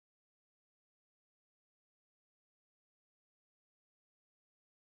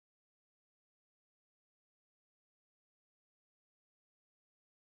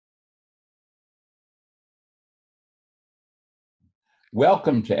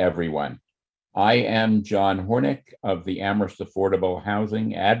Welcome to everyone. I am John Hornick of the Amherst Affordable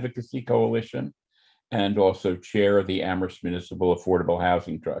Housing Advocacy Coalition and also chair of the Amherst Municipal Affordable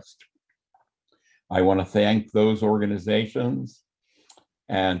Housing Trust. I want to thank those organizations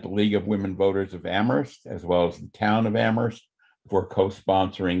and the League of Women Voters of Amherst, as well as the town of Amherst, for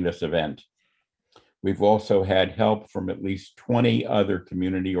co-sponsoring this event. We've also had help from at least 20 other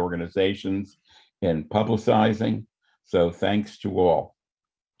community organizations in publicizing, so thanks to all.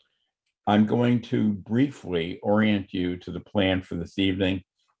 I'm going to briefly orient you to the plan for this evening,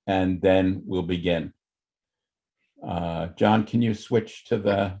 and then we'll begin. John, can you switch to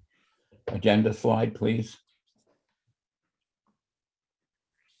the agenda slide, please?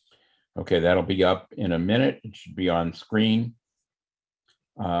 Okay, that'll be up in a minute. It should be on screen.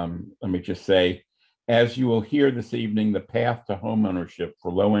 Let me just say, as you will hear this evening, the path to homeownership for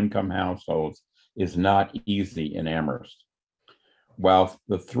low-income households is not easy in Amherst. While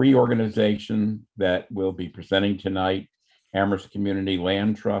the three organizations that will be presenting tonight, Amherst Community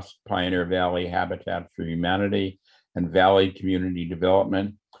Land Trust, Pioneer Valley Habitat for Humanity, and Valley Community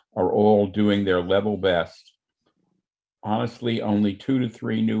Development, are all doing their level best. Honestly, only 2 to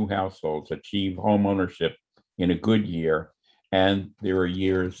 3 new households achieve homeownership in a good year, and there are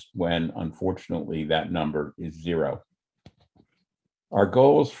years when, unfortunately, that number is 0. Our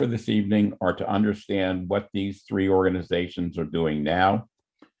goals for this evening are to understand what these three organizations are doing now,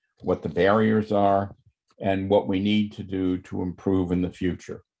 what the barriers are, and what we need to do to improve in the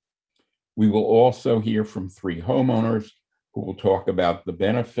future. We will also hear from 3 homeowners who will talk about the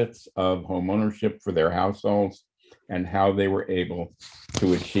benefits of homeownership for their households and how they were able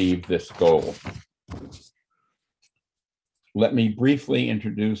to achieve this goal. Let me briefly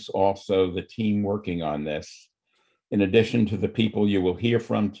introduce also the team working on this. In addition to the people you will hear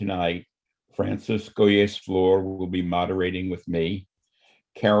from tonight, Francis Goyes-Fleur will be moderating with me.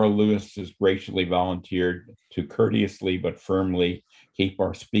 Carol Lewis has graciously volunteered to courteously but firmly keep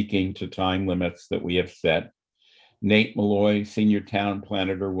our speaking to time limits that we have set. Nate Malloy, Senior Town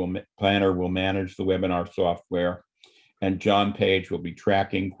Planner, will manage the webinar software, and John Page will be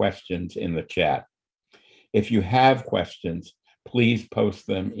tracking questions in the chat. If you have questions, please post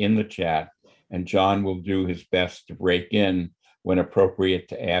them in the chat, and John will do his best to break in when appropriate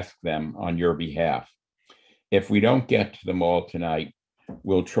to ask them on your behalf. If we don't get to them all tonight,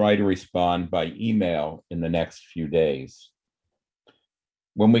 we'll try to respond by email in the next few days.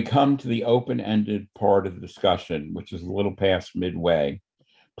 When we come to the open-ended part of the discussion, which is a little past midway,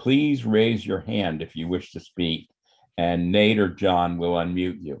 please raise your hand if you wish to speak, and Nate or John will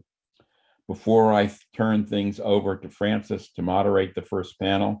unmute you. Before I turn things over to Francis to moderate the first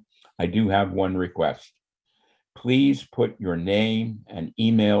panel, I do have one request. Please put your name and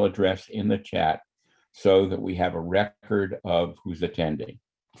email address in the chat so that we have a record of who's attending.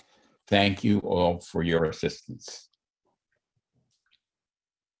 Thank you all for your assistance.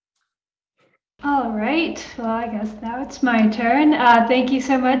 All right, well, I guess now it's my turn. Thank you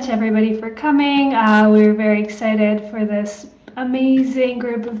so much, everybody, for coming. We're very excited for this amazing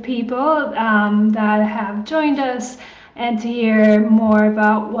group of people that have joined us and to hear more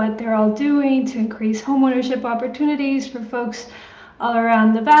about what they're all doing to increase homeownership opportunities for folks all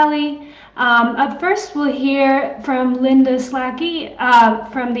around the valley. Up first, we'll hear from Linda Slacky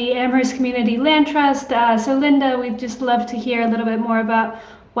from the Amherst Community Land Trust. So Linda, we'd just love to hear a little bit more about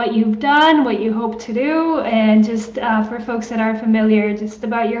what you've done, what you hope to do, and just for folks that aren't familiar, just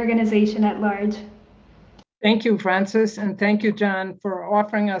about your organization at large. Thank you, Francis, and thank you, John, for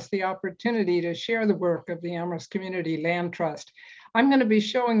offering us the opportunity to share the work of the Amherst Community Land Trust. I'm going to be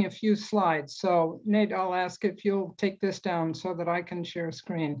showing a few slides, so Nate, I'll ask if you'll take this down so that I can share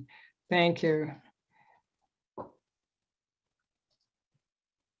screen. Thank you.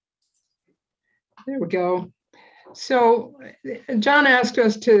 There we go. So John asked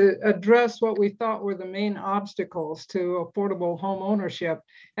us to address what we thought were the main obstacles to affordable home ownership.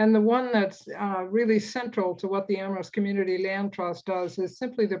 And the one that's really central to what the Amherst Community Land Trust does is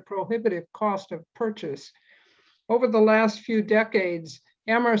simply the prohibitive cost of purchase. Over the last few decades,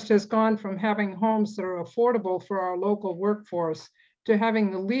 Amherst has gone from having homes that are affordable for our local workforce to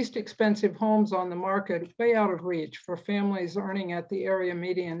having the least expensive homes on the market way out of reach for families earning at the area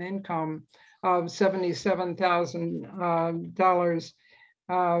median income of $77,000.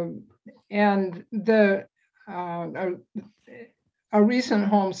 And a recent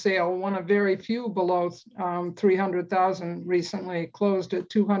home sale, one of very few below 300,000 recently, closed at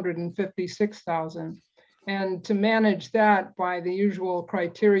 256,000. And to manage that by the usual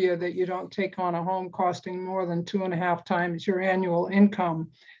criteria that you don't take on a home costing more than 2.5 times your annual income,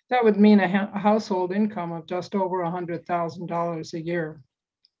 That would mean a household income of just over $100,000 a year.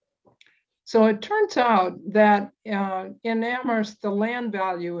 So it turns out that in Amherst, the land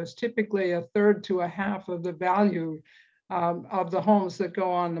value is typically a third to a half of the value of the homes that go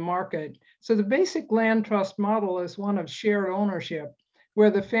on the market. So the basic land trust model is one of shared ownership,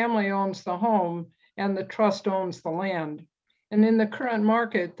 where the family owns the home and the trust owns the land. And in the current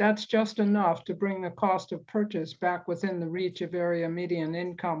market, that's just enough to bring the cost of purchase back within the reach of area median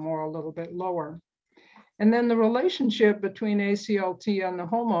income or a little bit lower. And then the relationship between ACLT and the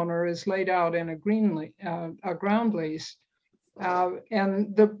homeowner is laid out in a ground lease.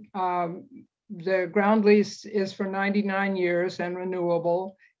 And the ground lease is for 99 years and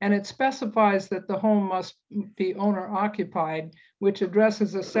renewable. And it specifies that the home must be owner occupied, which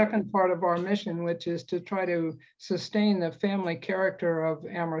addresses the second part of our mission, which is to try to sustain the family character of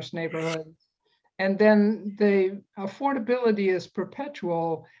Amherst neighborhood. And then the affordability is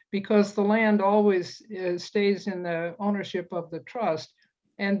perpetual because the land always stays in the ownership of the trust.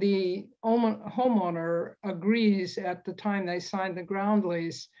 And the homeowner agrees at the time they sign the ground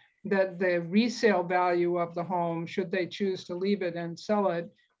lease that the resale value of the home, should they choose to leave it and sell it,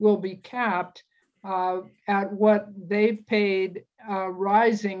 will be capped at what they paid,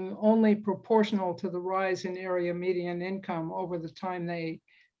 rising only proportional to the rise in area median income over the time they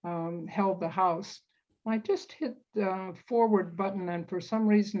held the house. I just hit the forward button and for some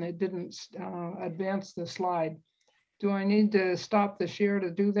reason it didn't advance the slide. Do I need to stop the share to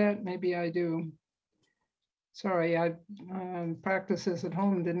do that? Maybe I do. Sorry, practices at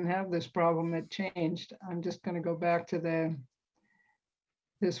home didn't have this problem. It changed. I'm just going to go back to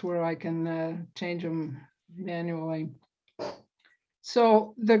this where I can change them manually.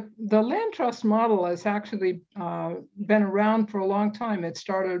 So the land trust model has actually been around for a long time. It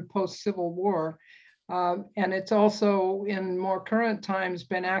started post-Civil War. And it's also in more current times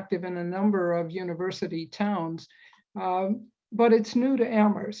been active in a number of university towns. But it's new to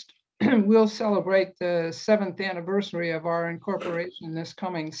Amherst. We'll celebrate the 7th anniversary of our incorporation this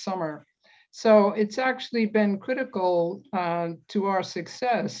coming summer. So it's actually been critical to our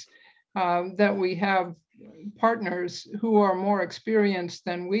success that we have partners who are more experienced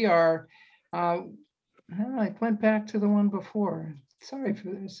than we are. I went back to the one before.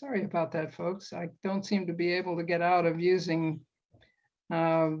 Sorry about that, folks. I don't seem to be able to get out of using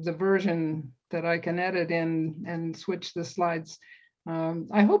the version that I can edit in and switch the slides.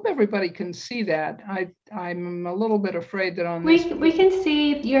 I hope everybody can see that. I'm a little bit afraid that on this. We can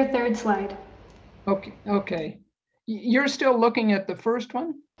see your third slide. Okay. You're still looking at the first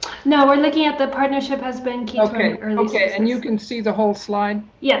one? No, we're looking at the partnership has been key to our early success. And you can see the whole slide?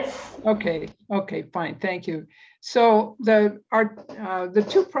 Yes. Okay, fine, thank you. So the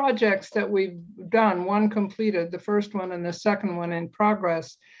two projects that we've done, one completed, the first one, and the second one in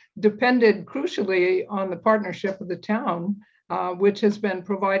progress, depended crucially on the partnership of the town, which has been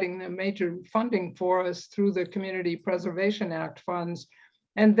providing the major funding for us through the Community Preservation Act funds.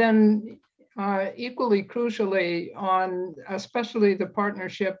 And then equally crucially on especially the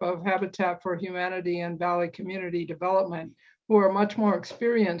partnership of Habitat for Humanity and Valley Community Development, who are much more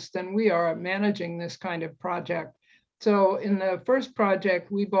experienced than we are at managing this kind of project. So in the first project,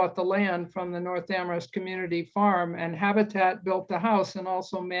 we bought the land from the North Amherst Community Farm, and Habitat built the house and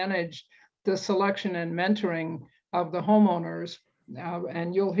also managed the selection and mentoring of the homeowners.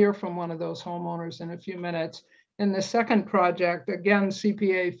 And you'll hear from one of those homeowners in a few minutes. In the second project, again,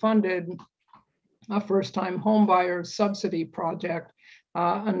 CPA funded, a first-time home buyer subsidy project,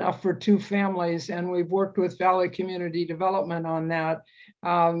 enough for 2 families. And we've worked with Valley Community Development on that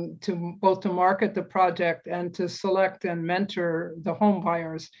to both to market the project and to select and mentor the home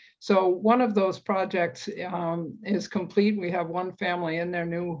buyers. So one of those projects is complete. We have 1 family in their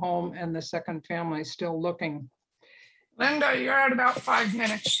new home and the second family still looking. Linda, you're at about 5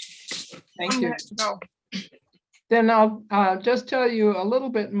 minutes. Thank 1 you. minute to go. Then I'll just tell you a little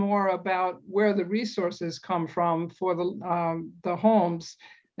bit more about where the resources come from for the homes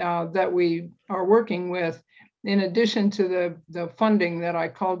that we are working with. In addition to the funding that I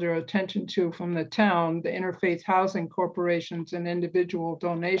called your attention to from the town, the interfaith housing corporations and individual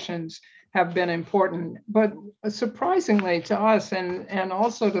donations have been important. But surprisingly to us and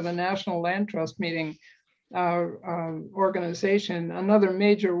also to the National Land Trust meeting, organization, another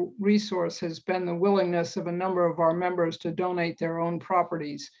major resource has been the willingness of a number of our members to donate their own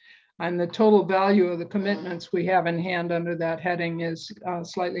properties. And the total value of the commitments we have in hand under that heading is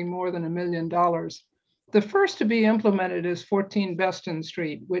slightly more than $1 million. The first to be implemented is 14 Beston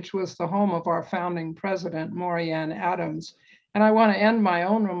Street, which was the home of our founding president, Maury Ann Adams. And I want to end my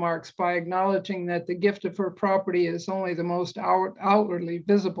own remarks by acknowledging that the gift of her property is only the most outwardly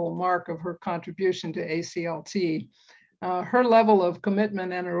visible mark of her contribution to ACLT. Her level of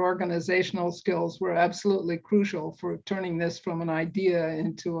commitment and her organizational skills were absolutely crucial for turning this from an idea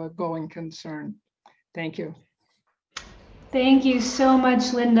into a going concern. Thank you. Thank you so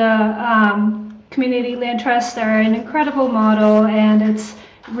much, Linda. Community land trusts are an incredible model, and it's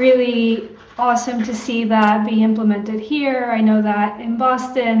really awesome to see that be implemented here. I know that in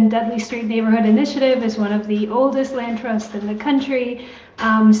Boston, Dudley Street Neighborhood Initiative is one of the oldest land trusts in the country.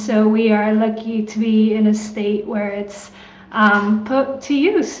 So we are lucky to be in a state where it's put to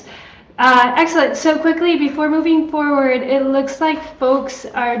use. Excellent. So quickly, before moving forward, it looks like folks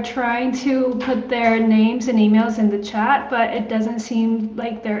are trying to put their names and emails in the chat, but it doesn't seem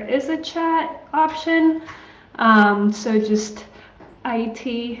like there is a chat option. So just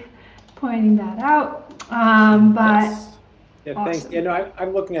IT pointing that out. But Yes. Yeah, thanks. awesome. Yeah, no,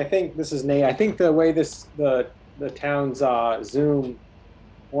 I'm looking. I think this is Nate. I think the way the town's Zoom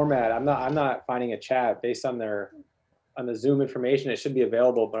format, I'm not finding a chat based on the Zoom information. It should be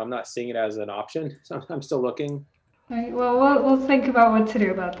available, but I'm not seeing it as an option. So I'm still looking. Right, well, we'll think about what to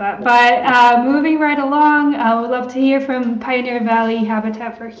do about that. But moving right along, I would love to hear from Pioneer Valley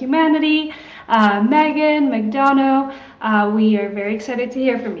Habitat for Humanity, Megan, McDonough. We are very excited to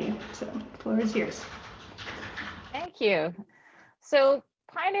hear from you. So the floor is yours. Thank you. So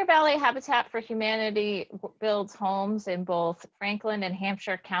Pioneer Valley Habitat for Humanity builds homes in both Franklin and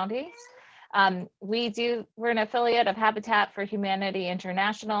Hampshire counties. We're an affiliate of Habitat for Humanity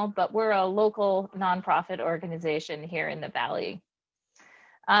International, but we're a local nonprofit organization here in the Valley.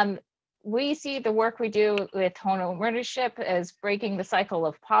 We see the work we do with homeownership as breaking the cycle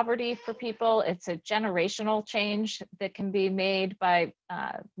of poverty for people. It's a generational change that can be made by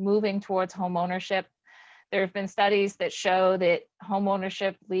moving towards homeownership. There have been studies that show that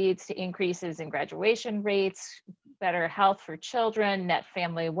homeownership leads to increases in graduation rates, better health for children, net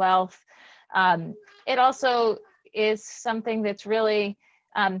family wealth. It also is something that's really,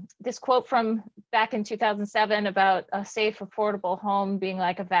 this quote from back in 2007 about a safe, affordable home being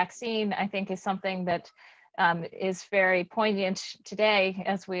like a vaccine, I think is something that is very poignant today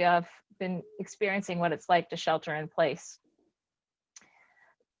as we have been experiencing what it's like to shelter in place.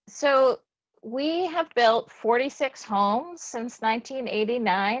 So we have built 46 homes since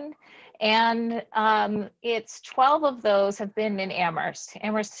 1989. And it's 12 of those have been in Amherst.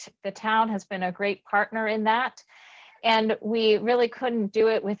 Amherst, the town, has been a great partner in that. And we really couldn't do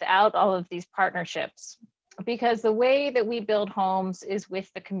it without all of these partnerships, because the way that we build homes is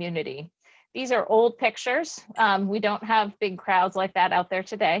with the community. These are old pictures. We don't have big crowds like that out there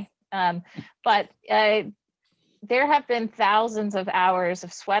today. But there have been thousands of hours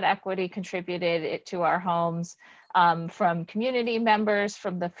of sweat equity contributed to our homes. From community members,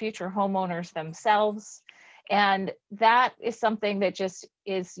 from the future homeowners themselves. And that is something that just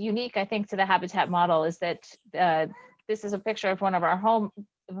is unique, I think, to the Habitat model, is that this is a picture of one of our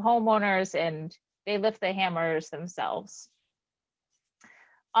homeowners, and they lift the hammers themselves.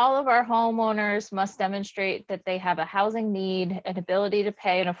 All of our homeowners must demonstrate that they have a housing need, an ability to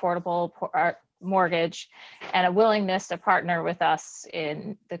pay an affordable mortgage, and a willingness to partner with us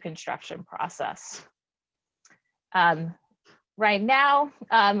in the construction process. Right now,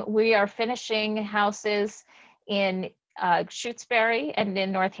 we are finishing houses in Shutesbury and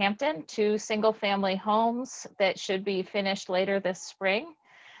in Northampton, 2 single-family homes that should be finished later this spring.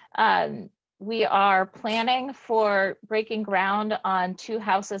 We are planning for breaking ground on 2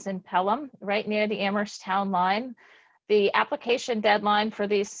 houses in Pelham, right near the Amherst town line. The application deadline for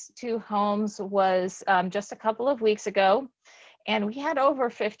these 2 homes was just a couple of weeks ago. And we had over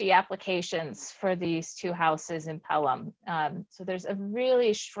 50 applications for these 2 houses in Pelham. So there's a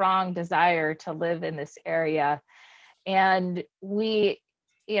really strong desire to live in this area. And we,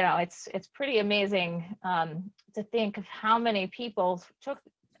 it's pretty amazing to think of how many people took.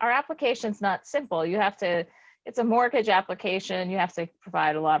 Our application's not simple. It's a mortgage application. You have to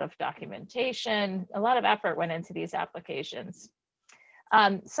provide a lot of documentation. A lot of effort went into these applications.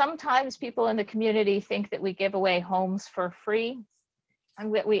 Sometimes people in the community think that we give away homes for free.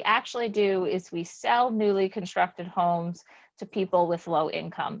 And what we actually do is we sell newly constructed homes to people with low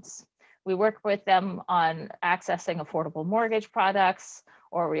incomes. We work with them on accessing affordable mortgage products,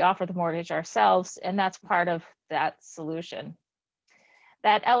 or we offer the mortgage ourselves, and that's part of that solution.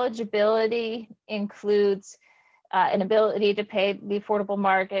 That eligibility includes an ability to pay the affordable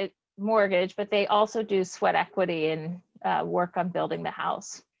mortgage, but they also do sweat equity and work on building the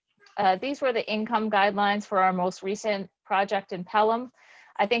house. These were the income guidelines for our most recent project in Pelham.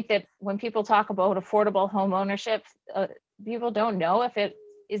 I think that when people talk about affordable home ownership, people don't know if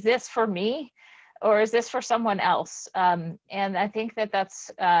is this for me or is this for someone else? And I think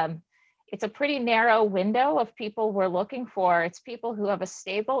that's it's a pretty narrow window of people we're looking for. It's people who have a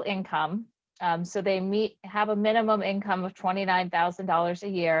stable income. So they have a minimum income of $29,000 a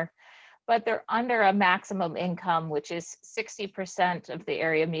year, but they're under a maximum income, which is 60% of the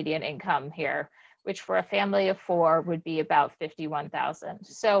area median income here, which for a family of 4 would be about $51,000.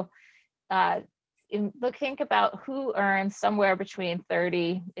 So think about who earns somewhere between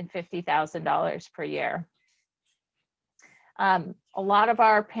 $30,000 and $50,000 per year. A lot of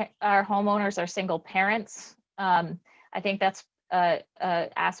our homeowners are single parents. I think that's an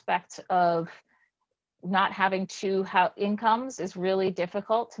aspect of not having 2 incomes is really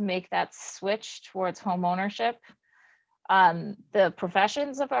difficult to make that switch towards home ownership. The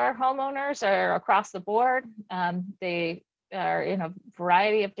professions of our homeowners are across the board. They are in a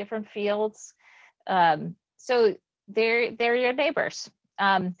variety of different fields. So they're your neighbors.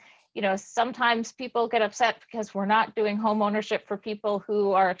 Sometimes people get upset because we're not doing home ownership for people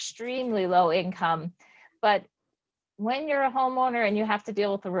who are extremely low income, but when you're a homeowner and you have to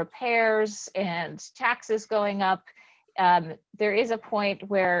deal with the repairs and taxes going up, there is a point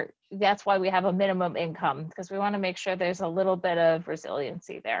where that's why we have a minimum income, because we want to make sure there's a little bit of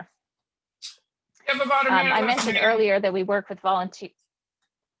resiliency there. You have about a minute I left, mentioned Megan. earlier that we work with volunteers.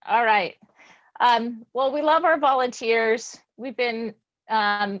 All right. Well, we love our volunteers. We've been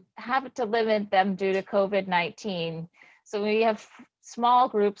have to limit them due to COVID-19. So we have small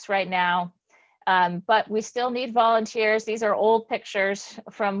groups right now. But we still need volunteers. These are old pictures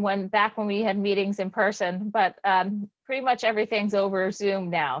from back when we had meetings in person, but pretty much everything's over Zoom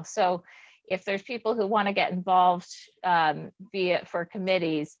now. So if there's people who want to get involved for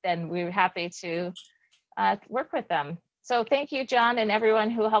committees, then we're happy to work with them. So thank you, John, and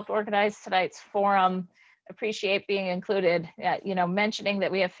everyone who helped organize tonight's forum. Appreciate being included. Mentioning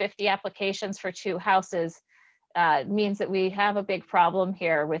that we have 50 applications for 2 houses means that we have a big problem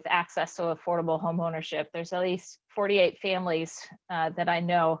here with access to affordable home ownership. There's at least 48 families that I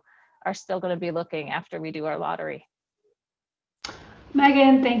know are still going to be looking after we do our lottery.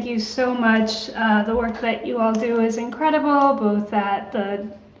 Megan, thank you so much. The work that you all do is incredible, both at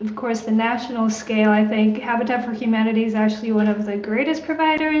of course, the national scale. I think Habitat for Humanity is actually one of the greatest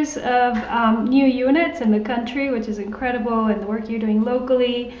providers of new units in the country, which is incredible, and the work you're doing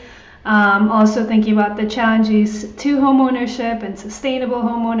locally. Also thinking about the challenges to homeownership and sustainable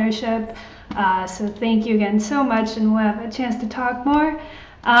homeownership. So thank you again so much, and we'll have a chance to talk more.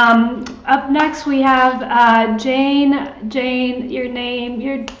 Up next we have Jane. Jane,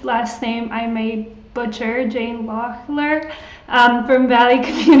 your last name I may butcher, Jane Lochler, from Valley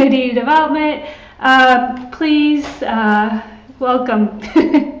Community Development. Please welcome.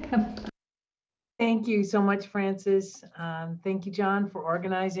 Thank you so much, Francis. Thank you, John, for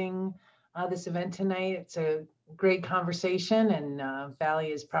organizing this event tonight. It's a great conversation, and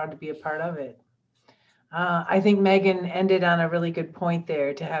Valley is proud to be a part of it. I think Megan ended on a really good point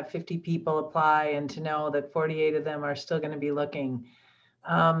there, to have 50 people apply and to know that 48 of them are still going to be looking.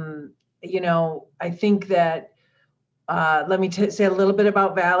 I think that, let me say a little bit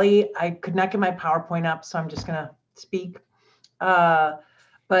about Valley. I could not get my PowerPoint up, so I'm just going to speak.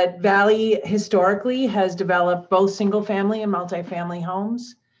 But Valley historically has developed both single family and multifamily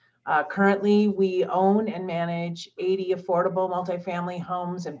homes. Currently, we own and manage 80 affordable multifamily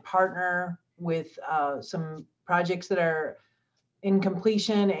homes and partner with some projects that are in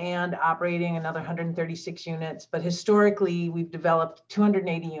completion and operating another 136 units. But historically, we've developed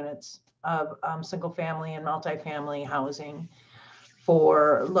 280 units of single family and multifamily housing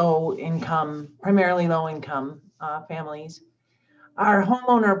for primarily low income families. Our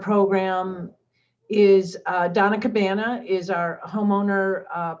homeowner program is Donna Cabana is our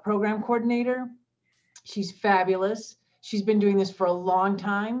homeowner program coordinator. She's fabulous. She's been doing this for a long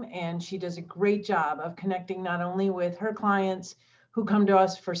time, and she does a great job of connecting not only with her clients who come to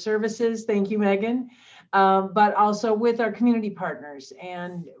us for services, thank you, Megan, but also with our community partners,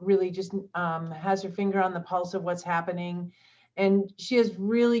 and really just has her finger on the pulse of what's happening. And she has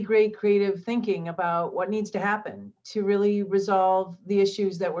really great creative thinking about what needs to happen to really resolve the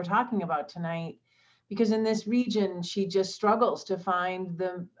issues that we're talking about tonight. Because in this region, she just struggles to find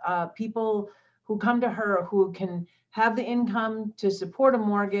the people who come to her who can have the income to support a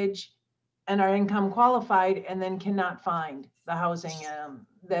mortgage and are income qualified, and then cannot find the housing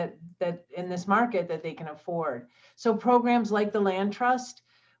that in this market that they can afford. So programs like the Land Trust,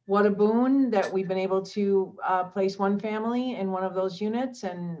 what a boon that we've been able to place one family in one of those units,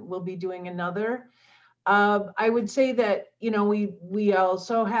 and we'll be doing another. I would say that, we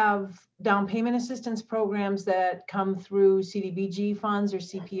also have down payment assistance programs that come through CDBG funds or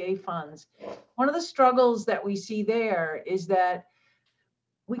CPA funds. One of the struggles that we see there is that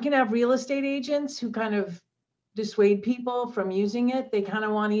we can have real estate agents who kind of dissuade people from using it. They kind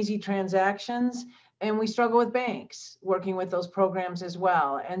of want easy transactions. And we struggle with banks working with those programs as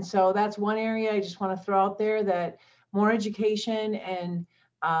well. And so that's one area I just want to throw out there, that more education and,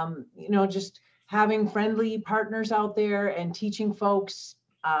 just having friendly partners out there and teaching folks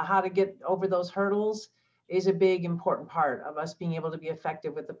how to get over those hurdles is a big important part of us being able to be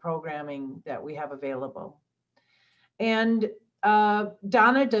effective with the programming that we have available. And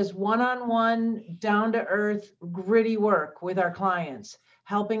Donna does one-on-one, down-to-earth, gritty work with our clients,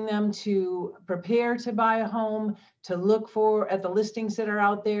 helping them to prepare to buy a home, to look at the listings that are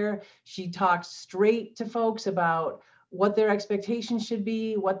out there. She talks straight to folks about what their expectations should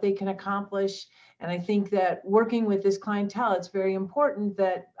be, what they can accomplish. And I think that working with this clientele, it's very important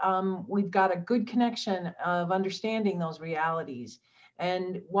that we've got a good connection of understanding those realities.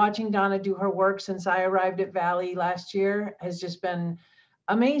 And watching Donna do her work since I arrived at Valley last year has just been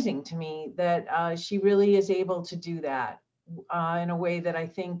amazing to me, that she really is able to do that in a way that I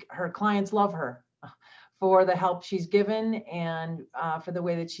think her clients love her for the help she's given, and for the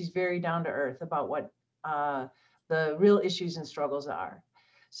way that she's very down to earth about what the real issues and struggles are.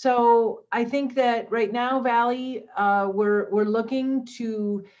 So I think that right now, Valley, we're looking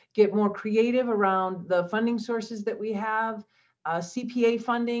to get more creative around the funding sources that we have. CPA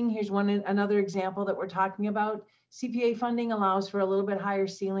funding, here's another example that we're talking about. CPA funding allows for a little bit higher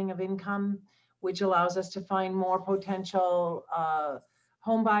ceiling of income, which allows us to find more potential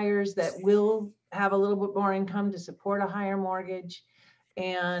home buyers that will have a little bit more income to support a higher mortgage.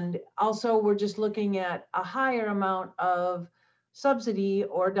 And also, we're just looking at a higher amount of subsidy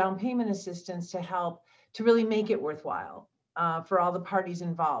or down payment assistance to help to really make it worthwhile for all the parties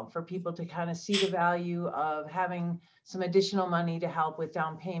involved, for people to kind of see the value of having some additional money to help with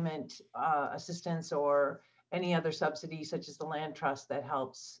down payment assistance or any other subsidy, such as the land trust that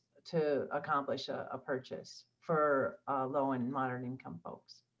helps to accomplish a purchase for low and moderate income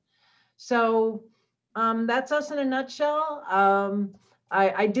folks. So that's us in a nutshell.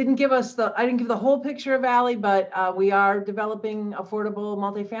 I didn't give the whole picture of Valley, but we are developing affordable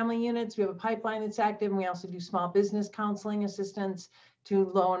multifamily units. We have a pipeline that's active, and we also do small business counseling assistance to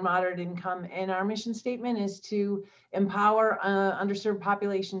low and moderate income. And our mission statement is to empower underserved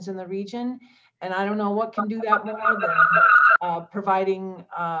populations in the region. And I don't know what can do that more than providing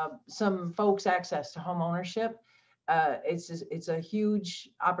some folks access to home ownership. It's a huge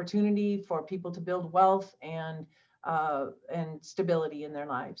opportunity for people to build wealth and stability in their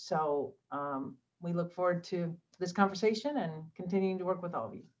lives. So we look forward to this conversation and continuing to work with all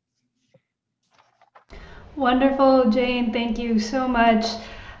of you. Wonderful, Jane. Thank you so much.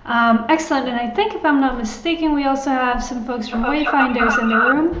 Excellent. And I think, if I'm not mistaken, we also have some folks from Wayfinders in the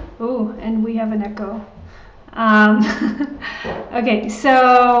room. Oh, and we have an echo. Okay,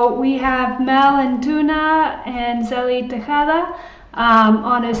 so we have Mel and Tuna and Zeli Tejada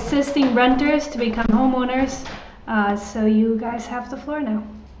on assisting renters to become homeowners. So you guys have the floor now.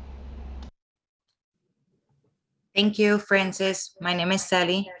 Thank you, Francis. My name is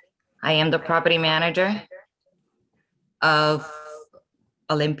Sally. I am the property manager of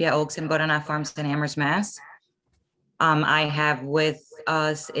Olympia Oaks and Butternut Farms in Amherst, Mass. I have with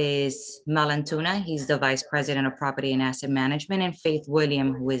us is Mel Tuna. He's the Vice President of Property and Asset Management, and Faith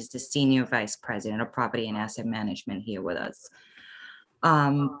William, who is the Senior Vice President of Property and Asset Management, here with us.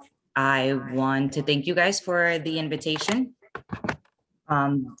 I want to thank you guys for the invitation.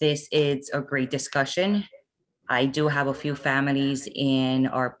 This is a great discussion. I do have a few families in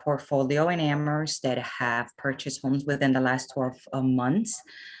our portfolio in Amherst that have purchased homes within the last 12 months.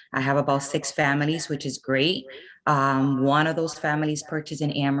 I have about 6 families, which is great. One of those families purchased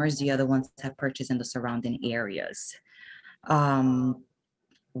in Amherst, the other ones have purchased in the surrounding areas.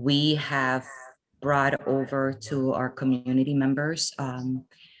 We have brought over to our community members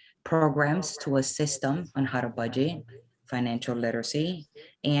programs to assist them on how to budget, financial literacy,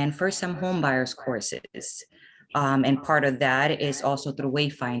 and first-time home buyers courses. And part of that is also through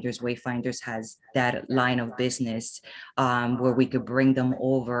Wayfinders. Wayfinders has that line of business where we could bring them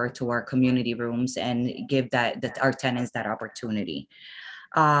over to our community rooms and give our tenants that opportunity.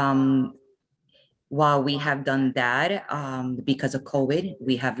 While we have done that, because of COVID,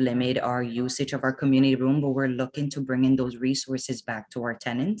 we have limited our usage of our community room, but we're looking to bring in those resources back to our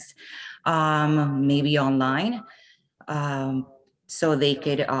tenants, maybe online, so they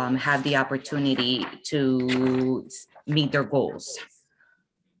could have the opportunity to meet their goals.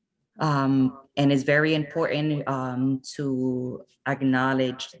 And it's very important to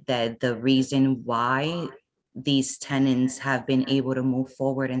acknowledge that the reason why these tenants have been able to move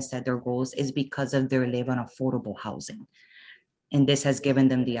forward and set their goals is because of their live on affordable housing. And this has given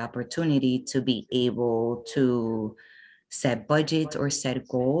them the opportunity to be able to set budgets or set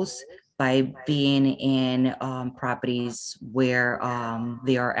goals by being in properties where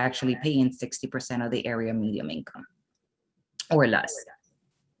they are actually paying 60% of the area median income or less.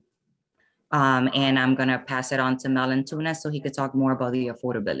 And I'm gonna pass it on to Melon Tuna so he could talk more about the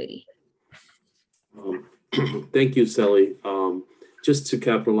affordability. Thank you, Sally. Just to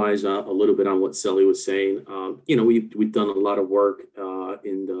capitalize a little bit on what Sally was saying, you know, we've done a lot of work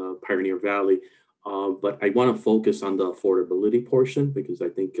in the Pioneer Valley, but I want to focus on the affordability portion because I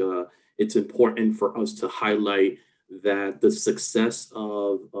think it's important for us to highlight that the success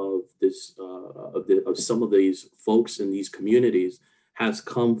of some of these folks in these communities has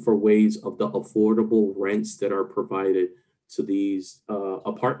come for ways of the affordable rents that are provided to these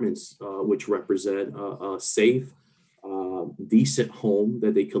apartments, which represent a safe, decent home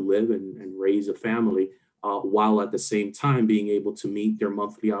that they could live and raise a family, while at the same time being able to meet their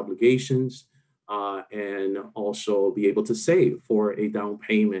monthly obligations and also be able to save for a down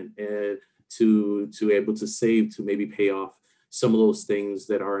payment and to able to save to maybe pay off some of those things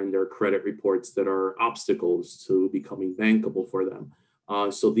that are in their credit reports that are obstacles to becoming bankable for them.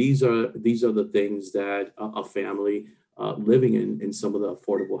 So these are the things that a family living in some of the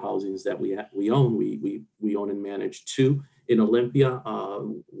affordable housings that we own. We own and manage two in Olympia,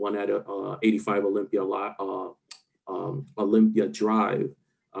 one at 85 Olympia Drive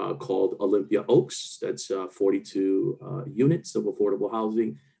called Olympia Oaks. That's 42 units of affordable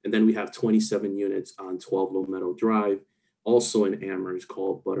housing. And then we have 27 units on 12 Low Meadow Drive, also in Amherst,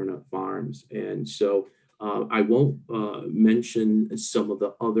 called Butternut Farms. And so I won't mention some of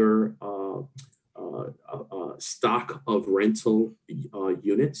the other stock of rental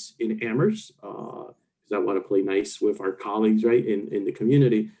units in Amherst, because I want to play nice with our colleagues, right, in the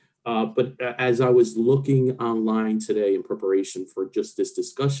community. But as I was looking online today in preparation for just this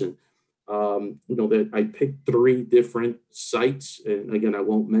discussion, you know, that I picked 3 different sites, and again, I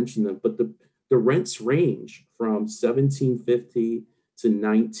won't mention them, but the rents range from $1,750 to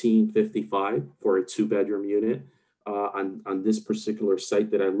 $1,955 for a 2-bedroom unit on this particular site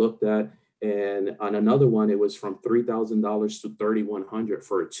that I looked at. And on another one, it was from $3,000 to $3,100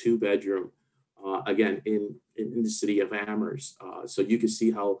 for a 2-bedroom, again, in the city of Amherst. So you can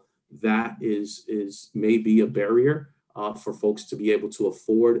see how that is maybe a barrier for folks to be able to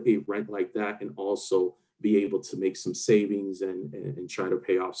afford a rent like that and also be able to make some savings and try to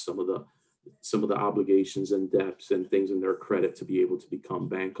pay off some of the obligations and debts and things in their credit to be able to become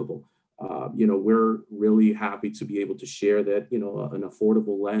bankable. You know, we're really happy to be able to share that, you know, an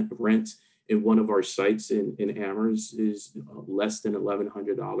affordable rent in one of our sites in Amherst is less than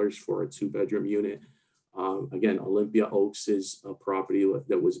 $1,100 for a 2-bedroom unit. Again, Olympia Oaks is a property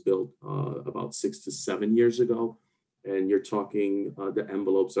that was built about 6 to 7 years ago. And you're talking, the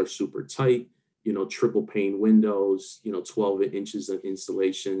envelopes are super tight, you know, triple pane windows, you know, 12 inches of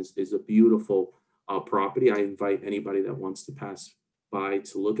insulations. Is a beautiful property. I invite anybody that wants to pass by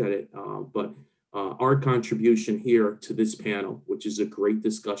to look at it. But our contribution here to this panel, which is a great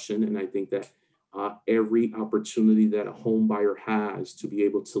discussion, and I think that every opportunity that a home buyer has to be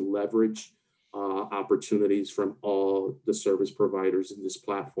able to leverage opportunities from all the service providers in this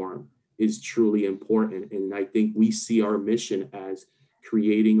platform is truly important. And I think we see our mission as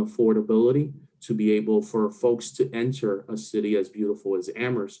creating affordability to be able for folks to enter a city as beautiful as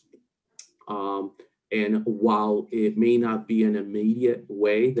Amherst. And while it may not be an immediate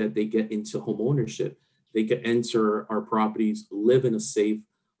way that they get into home ownership, they can enter our properties, live in a safe,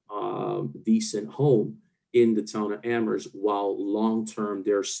 decent home in the town of Amherst, while long-term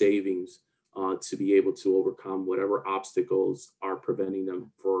their savings to be able to overcome whatever obstacles are preventing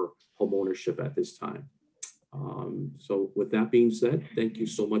them for home ownership at this time. So with that being said, thank you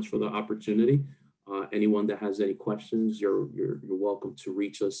so much for the opportunity. Anyone that has any questions, you're welcome to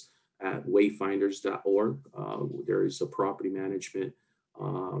reach us at wayfinders.org. There is a property management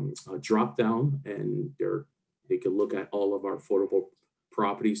drop down, and they can look at all of our affordable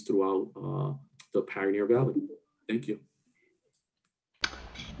properties throughout the Pioneer Valley. Thank you.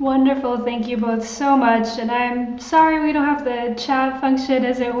 Wonderful. Thank you both so much. And I'm sorry we don't have the chat function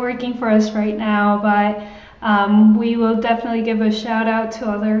isn't working for us right now, but we will definitely give a shout out to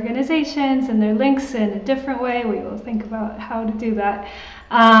all the organizations and their links in a different way. We will think about how to do that.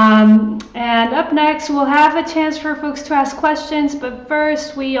 And up next, we'll have a chance for folks to ask questions. But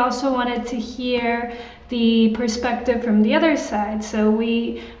first, we also wanted to hear the perspective from the other side. So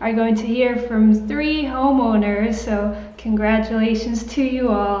we are going to hear from 3 homeowners. So congratulations to you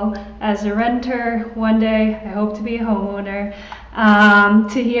all. As a renter, one day I hope to be a homeowner,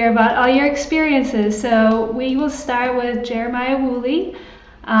 to hear about all your experiences. So we will start with Jeremiah Woolley.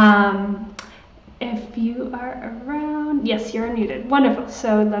 If you are around, yes, you're unmuted. Wonderful.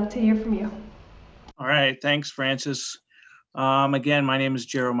 So I'd love to hear from you. All right, thanks, Francis. Again, my name is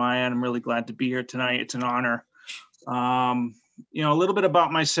Jeremiah, and I'm really glad to be here tonight. It's an honor. A little bit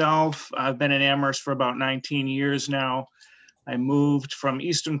about myself. I've been in Amherst for about 19 years now. I moved from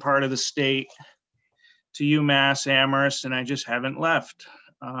eastern part of the state to UMass Amherst, and I just haven't left.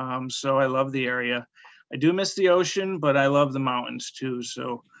 So I love the area. I do miss the ocean, but I love the mountains too.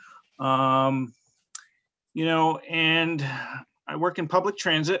 So, and I work in public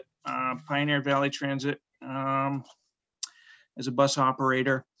transit, Pioneer Valley Transit, as a bus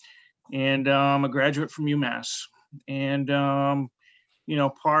operator, and I'm a graduate from UMass. And,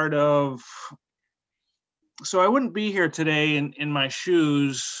 so I wouldn't be here today in my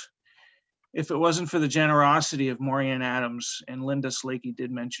shoes if it wasn't for the generosity of Maureen Adams, and Linda Slakey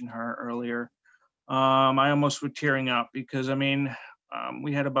did mention her earlier. I almost was tearing up because,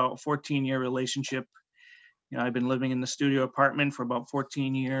 we had about a 14-year relationship. I've been living in the studio apartment for about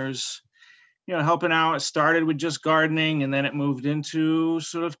 14 years. Helping out. It started with just gardening, and then it moved into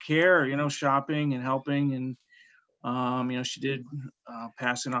sort of care, shopping and helping. And, she did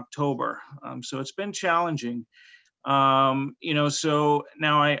pass in October. So it's been challenging. So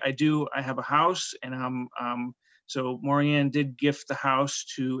now I have a house, and so Maureen did gift the house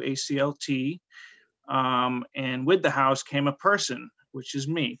to ACLT. And with the house came a person, which is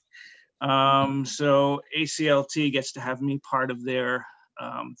me. So ACLT gets to have me part of their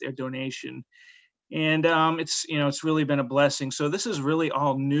donation. And it's really been a blessing. So this is really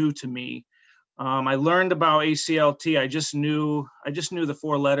all new to me. I learned about ACLT. I just knew the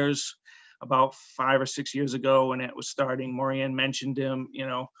 4 letters about 5 or 6 years ago when it was starting. Maureen mentioned him,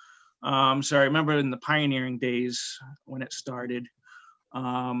 so I remember in the pioneering days when it started.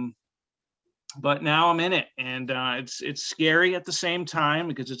 But now I'm in it, and it's scary at the same time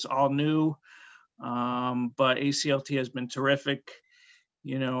because it's all new. But ACLT has been terrific,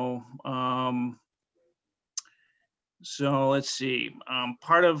 So let's see.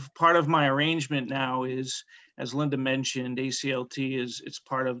 Part of my arrangement now is, as Linda mentioned, ACLT it's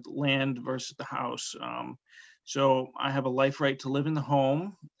part of land versus the house. So I have a life right to live in the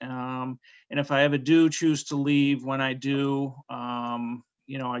home, and if I ever do choose to leave, when I do,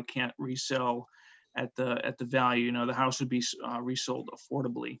 I can't resell at the value. The house would be resold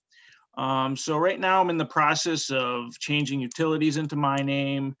affordably. So right now I'm in the process of changing utilities into my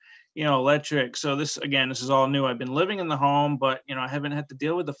name. Electric. So this is all new. I've been living in the home, but I haven't had to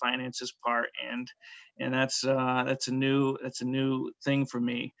deal with the finances part, and that's a new thing for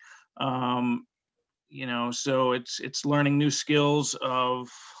me. So it's learning new skills of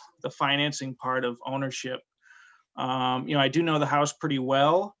the financing part of ownership. I do know the house pretty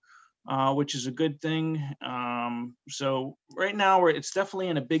well, which is a good thing. So right now it's definitely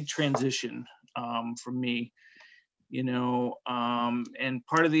in a big transition for me. And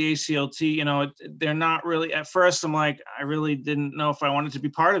part of the ACLT, they're not really, at first I'm like, I really didn't know if I wanted to be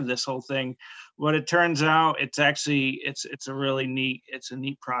part of this whole thing, but it turns out it's actually, it's a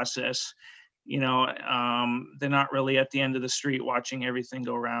neat process. They're not really at the end of the street watching everything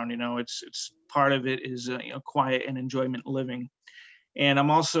go around. It's part of it is quiet and enjoyment living. And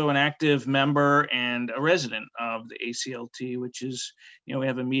I'm also an active member and a resident of the ACLT, which is, we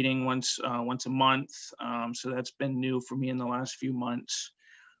have a meeting once a month. So that's been new for me in the last few months.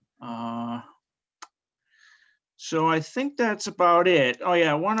 So I think that's about it. Oh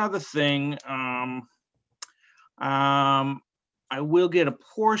yeah, one other thing. I will get a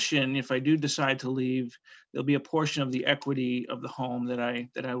portion if I do decide to leave. There'll be a portion of the equity of the home that I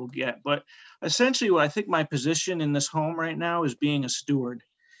will get. But essentially, what I think my position in this home right now is being a steward,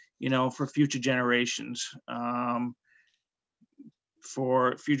 for future generations,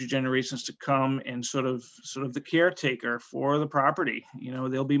 to come, and sort of the caretaker for the property.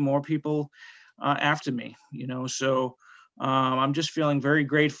 There'll be more people after me. So I'm just feeling very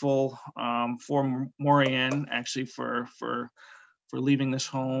grateful for Maureen, actually, for leaving this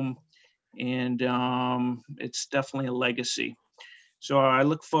home, and it's definitely a legacy. So I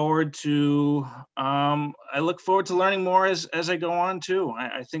look forward to learning more as I go on too.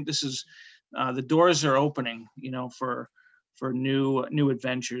 I think this is the doors are opening, for new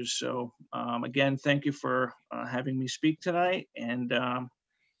adventures. So again, thank you for having me speak tonight, and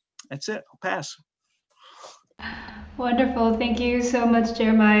that's it. I'll pass. Wonderful. Thank you so much,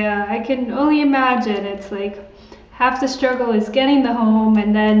 Jeremiah. I can only imagine it's like half the struggle is getting the home,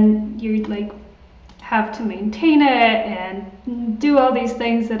 and then you like have to maintain it and do all these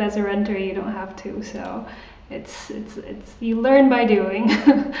things that as a renter you don't have to. So it's you learn by doing.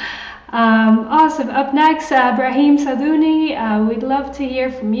 Awesome. Up next, Brahim Sadouni. We'd love to hear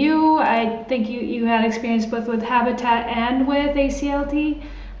from you. I think you had experience both with Habitat and with ACLT,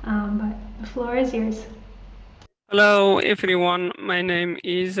 but the floor is yours. Hello, everyone. My name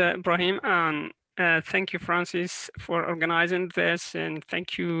is Ibrahim, and thank you, Francis, for organizing this, and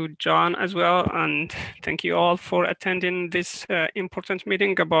thank you, John, as well, and thank you all for attending this important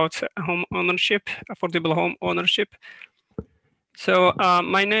meeting about home ownership, affordable home ownership. So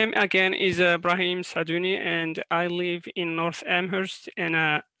my name again is Ibrahim Sadouni, and I live in North Amherst in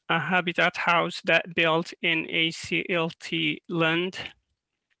a habitat house that built in ACLT land.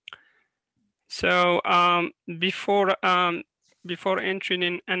 So before entering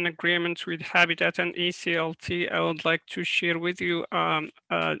in an agreement with Habitat and ACLT, I would like to share with you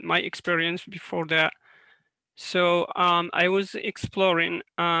my experience before that. So I was exploring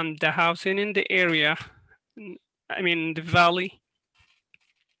the housing in the area, I mean the valley,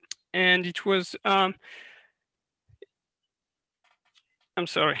 and it was I'm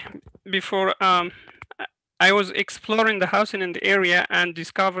sorry. Before I was exploring the housing in the area and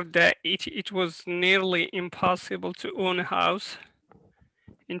discovered that it was nearly impossible to own a house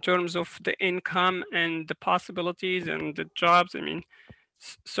in terms of the income and the possibilities and the jobs. I mean,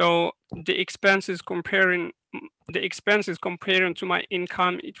 so the expenses comparing to my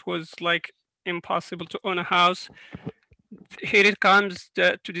income, it was like impossible to own a house. Here it comes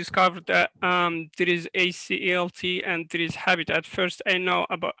to discover that there is ACLT and there is Habitat. First, I know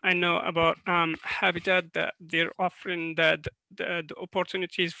about Habitat, that they're offering the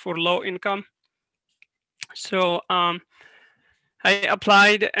opportunities for low income. So I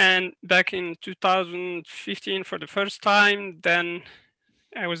applied, and back in 2015 for the first time. Then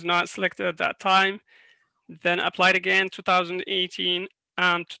I was not selected at that time. Then applied again 2018.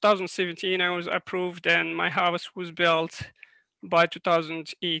 2017 I was approved, and my house was built by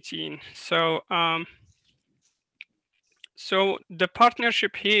 2018. So so the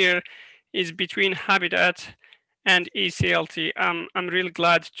partnership here is between Habitat and ACLT. I'm really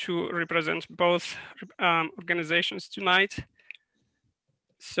glad to represent both organizations tonight.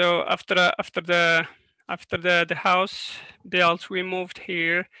 So after the house built, we moved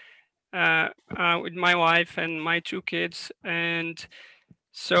here with my wife and my two kids, and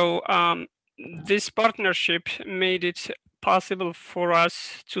so this partnership made it possible for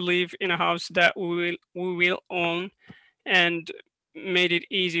us to live in a house that we will own, and made it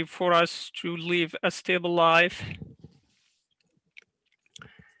easy for us to live a stable life.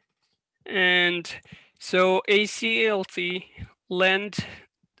 And so ACLT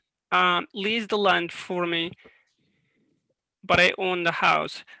leased the land for me, but I own the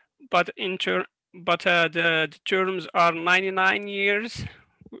house. But the terms are 99 years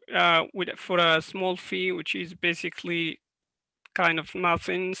for a small fee, which is basically kind of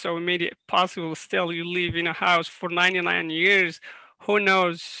nothing. So we made it possible. Still, you live in a house for 99 years. Who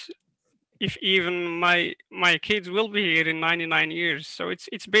knows if even my kids will be here in 99 years? So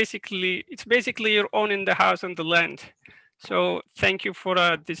it's basically you're owning the house and the land. So thank you for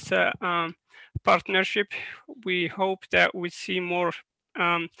this partnership. We hope that we see more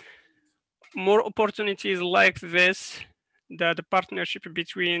opportunities like this, that the partnership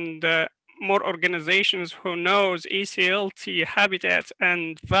between the more organizations who knows ACLT, Habitat,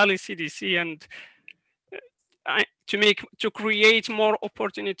 and Valley CDC, and to create more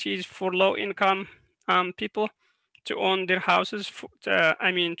opportunities for low income people to own their houses.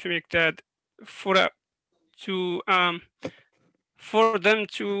 I mean, to make that for them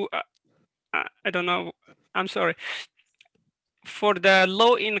to I don't know. I'm sorry. For the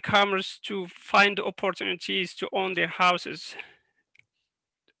low incomers to find opportunities to own their houses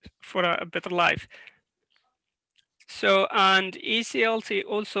for a better life. So, and ACLT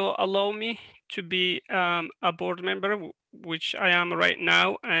also allow me to be a board member, which I am right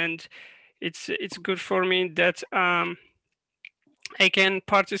now, and it's good for me that I can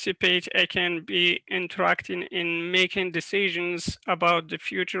participate. I can be interacting in making decisions about the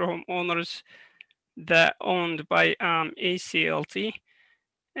future homeowners that owned by ACLT,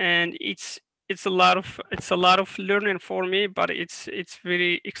 and it's a lot of learning for me, but it's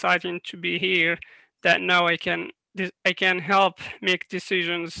very exciting to be here. That now I can help make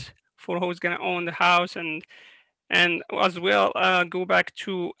decisions for who's gonna own the house, and as well go back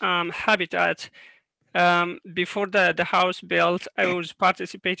to Habitat. Before the house built, I was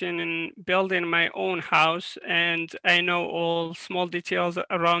participating in building my own house, and I know all small details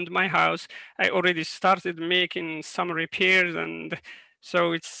around my house. I already started making some repairs, and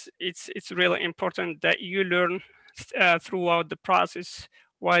so it's really important that you learn throughout the process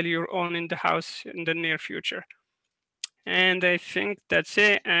while you're owning the house in the near future. And I think that's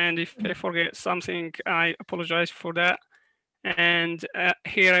it. And if I forget something, I apologize for that. And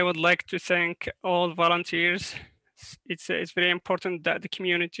here I would like to thank all volunteers. It's very important that the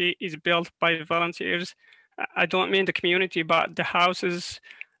community is built by volunteers. I don't mean the community, but the houses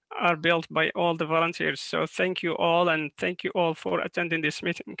are built by all the volunteers. So thank you all, and thank you all for attending this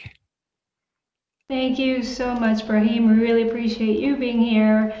meeting. Thank you so much, Brahim. We really appreciate you being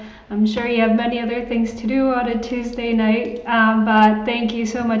here. I'm sure you have many other things to do on a Tuesday night, but thank you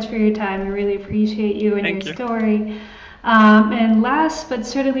so much for your time. I really appreciate you and Thank your you. story. And last but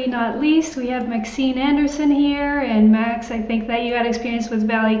certainly not least, we have Maxine Anderson here. And Max, I think that you had experience with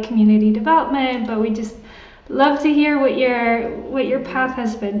Valley Community Development, but we just love to hear what your path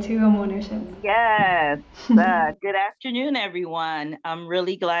has been to homeownership. Yes. Good afternoon, everyone. I'm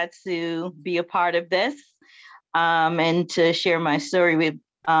really glad to be a part of this and to share my story with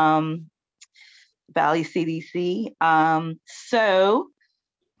Valley CDC.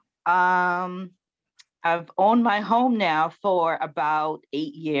 I've owned my home now for about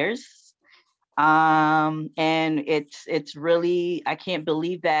 8 years. And it's really, I can't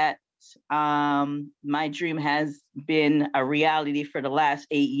believe that my dream has been a reality for the last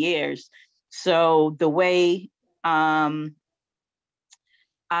 8 years. So the way I've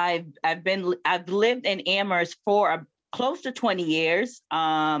lived in Amherst for close to 20 years.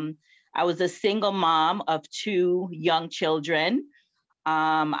 I was a single mom of 2 young children.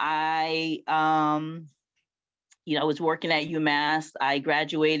 I was working at UMass. I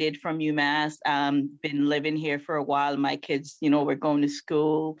graduated from UMass. Been living here for a while. My kids, were going to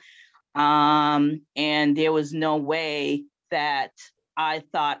school. And there was no way that I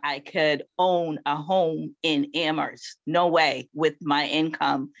thought I could own a home in Amherst. No way with my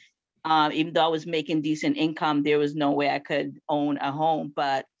income. Even though I was making decent income, there was no way I could own a home.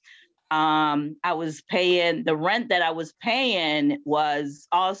 But I was paying, the rent that I was paying was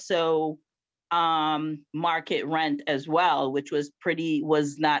also market rent as well, which was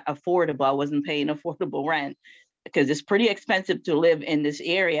not affordable. I wasn't paying affordable rent because it's pretty expensive to live in this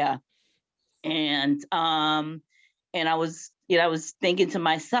area. And I was thinking to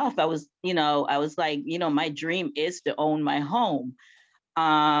myself, I was like, my dream is to own my home.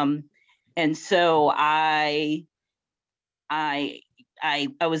 And so I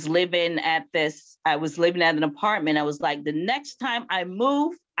was living at an apartment. I was like, the next time I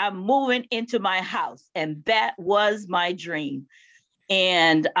move, I'm moving into my house. And that was my dream.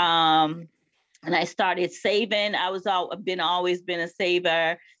 And I started saving. I've always been a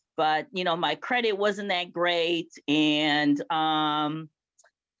saver, but my credit wasn't that great. And I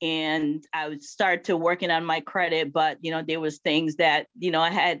would start to working on my credit, but there was things that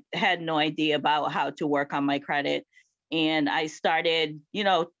I had no idea about how to work on my credit. And I started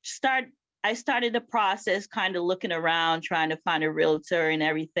the process, kind of looking around, trying to find a realtor and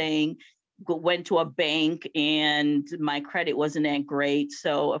everything. Went to a bank and my credit wasn't that great.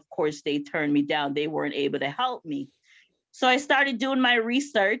 So of course they turned me down. They weren't able to help me. So I started doing my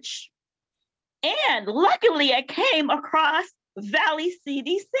research, and luckily I came across Valley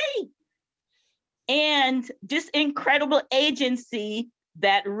CDC and this incredible agency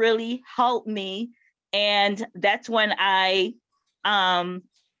that really helped me. And that's when I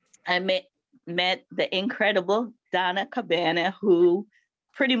met the incredible Donna Cabana, who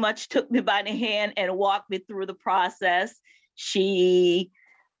pretty much took me by the hand and walked me through the process. She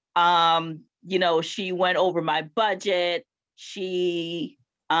went over my budget. She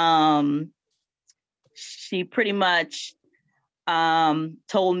pretty much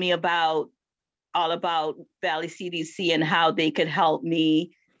told me all about Valley CDC and how they could help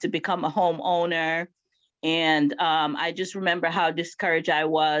me to become a homeowner. And I just remember how discouraged I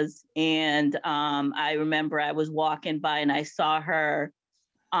was. And I remember I was walking by and I saw her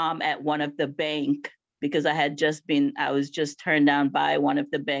at one of the bank, because I was just turned down by one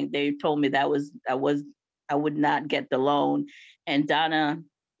of the bank. They told me that I would not get the loan. And Donna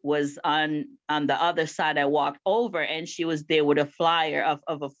was on the other side. I walked over and she was there with a flyer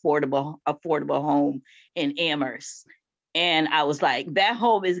of affordable home in Amherst. And I was like, that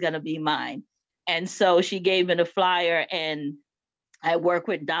home is gonna be mine. And so she gave me the flyer, and I worked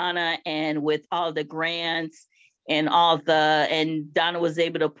with Donna and with all the grants and Donna was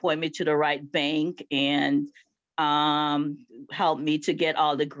able to point me to the right bank. And helped me to get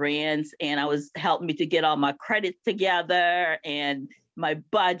all the grants, and helped me to get all my credits together and my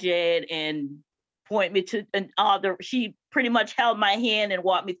budget, and point me to she pretty much held my hand and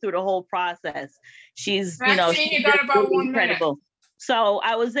walked me through the whole process. She's, Maxine, you got about really 1 minute. incredible. So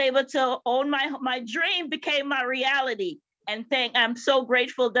I was able to own my dream became my reality. And I'm so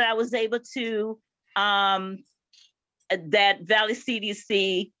grateful that I was able to, that Valley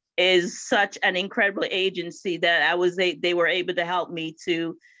CDC is such an incredible agency that they were able to help me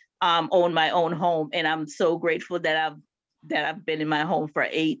to own my own home. And I'm so grateful that I've been in my home for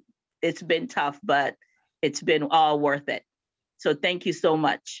 8. It's been tough, but it's been all worth it. So thank you so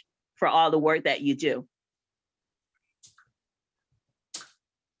much for all the work that you do.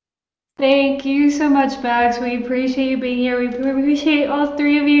 Thank you so much, Max. We appreciate you being here. We appreciate all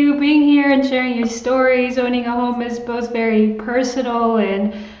 3 of you being here and sharing your stories. Owning a home is both very personal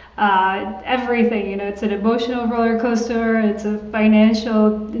and everything. It's an emotional roller coaster. It's a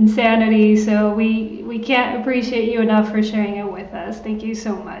financial insanity. So we can't appreciate you enough for sharing it with us. Thank you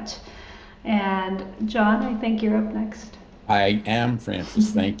so much. And John, I think you're up next. I am,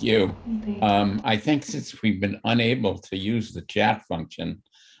 Francis. Thank you. I think since we've been unable to use the chat function,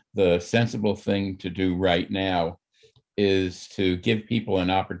 the sensible thing to do right now is to give people an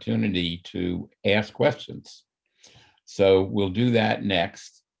opportunity to ask questions. So we'll do that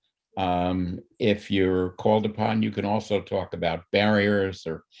next. If you're called upon, you can also talk about barriers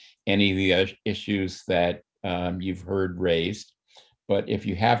or any of the issues that you've heard raised. But if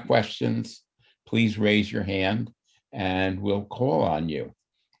you have questions, please raise your hand and we'll call on you.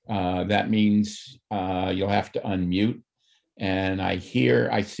 That means you'll have to unmute. And I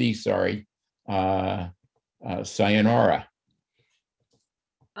see, Sayonara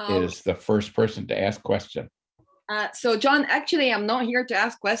is the first person to ask question. So John, actually, I'm not here to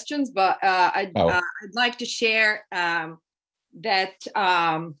ask questions, but I'd like to share that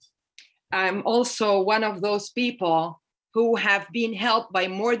I'm also one of those people who have been helped by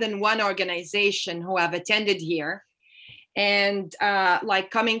more than one organization who have attended here. And like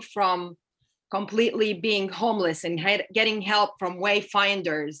coming from completely being homeless and getting help from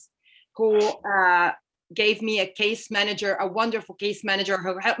wayfinders who gave me a wonderful case manager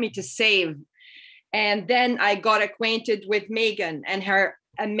who helped me to save. And then I got acquainted with Megan and her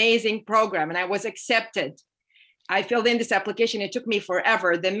amazing program, and I was accepted. I filled in this application. It took me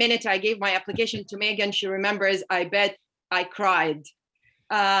forever. The minute I gave my application to Megan, she remembers, I bet I cried.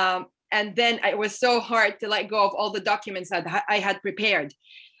 And then it was so hard to let go of all the documents that I had prepared.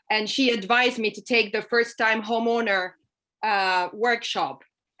 And she advised me to take the first time homeowner workshop.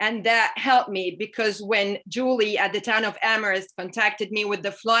 And that helped me because when Julie at the town of Amherst contacted me with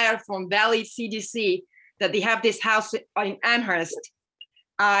the flyer from Valley CDC that they have this house in Amherst,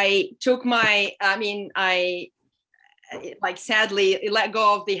 I took sadly let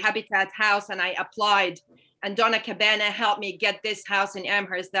go of the Habitat house and I applied. And Donna Cabana helped me get this house in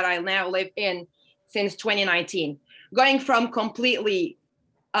Amherst that I now live in since 2019. Going from completely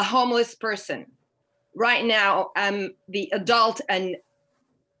a homeless person. Right now, I'm the adult and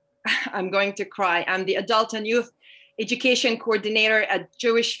I'm going to cry. I'm the adult and youth education coordinator at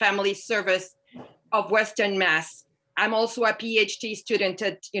Jewish Family Service of Western Mass. I'm also a PhD student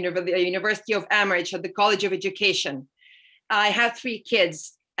at the University of Amherst at the College of Education. I have 3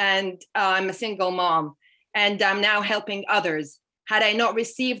 kids and I'm a single mom and I'm now helping others. Had I not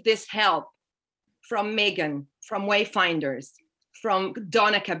received this help from Megan, from Wayfinders, from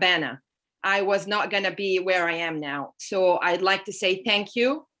Donna Cabana, I was not going to be where I am now. So I'd like to say thank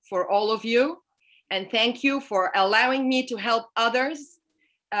you for all of you. And thank you for allowing me to help others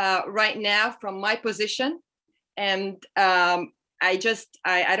right now from my position. And I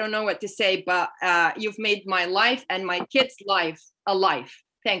don't know what to say, but you've made my life and my kids' life a life.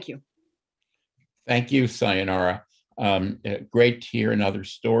 Thank you. Thank you, Sayonara. Great to hear another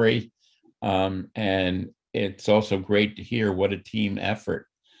story. And it's also great to hear what a team effort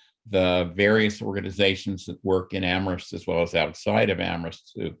the various organizations that work in Amherst as well as outside of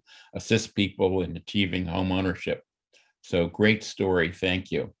Amherst to assist people in achieving home ownership. So great story,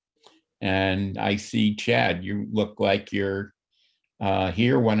 thank you. And I see Chad, you look like you're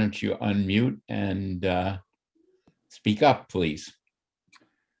here. Why don't you unmute and speak up, please.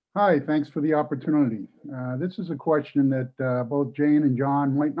 Hi, thanks for the opportunity. This is a question that both Jane and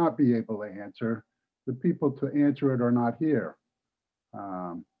John might not be able to answer. The people to answer it are not here.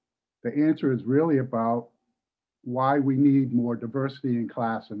 The answer is really about why we need more diversity in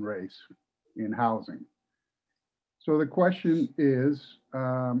class and race in housing. So the question is,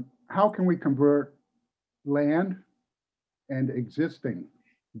 how can we convert land and existing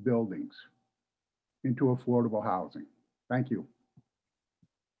buildings into affordable housing. Thank you.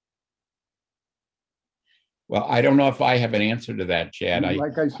 Well, I don't know if I have an answer to that, Chad.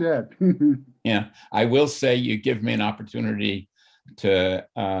 Like I said. Yeah, I will say you give me an opportunity to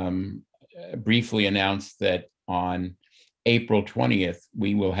briefly announce that on April 20th,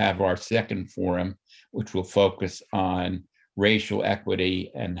 we will have our second forum, which will focus on racial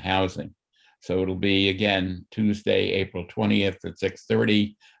equity and housing. So it'll be, again, Tuesday, April 20th at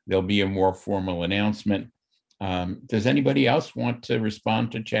 6:30. There'll be a more formal announcement. Does anybody else want to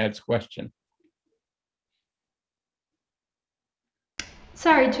respond to Chad's question?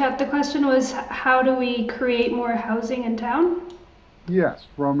 Sorry, Chad, the question was, how do we create more housing in town? Yes,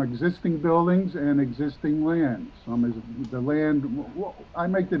 from existing buildings and existing land. Some is the land, I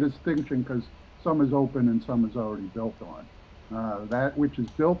make the distinction because some is open and some is already built on. That which is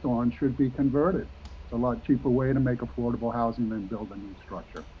built on should be converted. It's a lot cheaper way to make affordable housing than build a new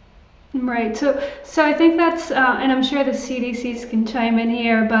structure. Right. So I think that's, and I'm sure the CDCs can chime in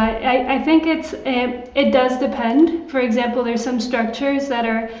here, but I think it does depend. For example, there's some structures that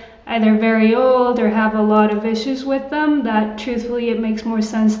are either very old or have a lot of issues with them that truthfully it makes more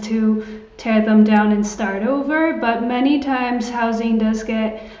sense to tear them down and start over. But many times housing does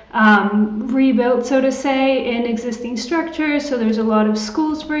get rebuilt, so to say, in existing structures. So there's a lot of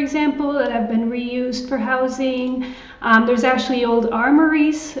schools, for example, that have been reused for housing. There's actually old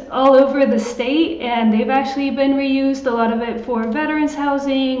armories all over the state, and they've actually been reused, a lot of it for veterans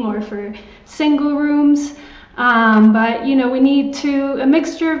housing or for single rooms. But you know, we need a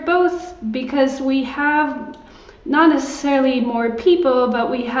mixture of both, because we have not necessarily more people, but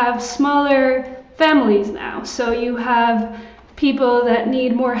we have smaller families now. So you have people that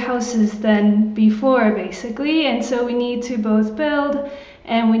need more houses than before, basically, and so we need to both build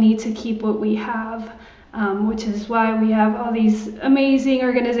and we need to keep what we have. Which is why we have all these amazing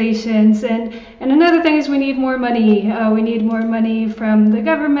organizations. And another thing is we need more money. We need more money from the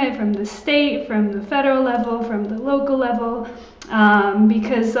government, from the state, from the federal level, from the local level,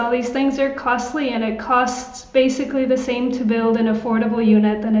 because all these things are costly, and it costs basically the same to build an affordable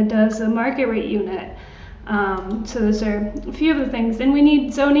unit than it does a market rate unit. So those are a few of the things. And we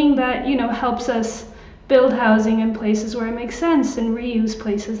need zoning that, you know, helps us build housing in places where it makes sense and reuse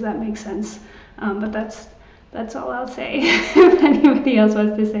places that make sense. But that's all I'll say. If anybody else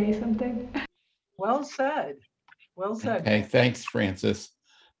wants to say something. Well said. Well said. Okay, thanks, Francis.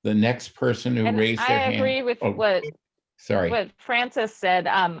 The next person who raised their hand. I agree with what Francis said.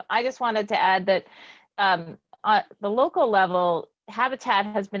 I just wanted to add that at the local level, Habitat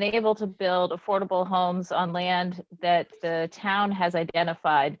has been able to build affordable homes on land that the town has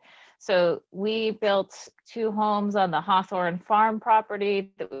identified. So we built 2 homes on the Hawthorne Farm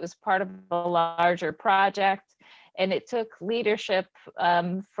property that was part of a larger project. And it took leadership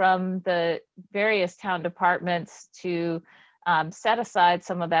from the various town departments to set aside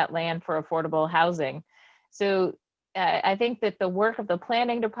some of that land for affordable housing. So I think that the work of the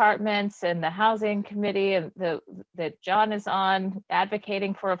planning departments and the housing committee and that John is on,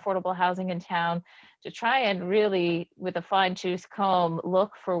 advocating for affordable housing in town, to try and really, with a fine-tooth comb,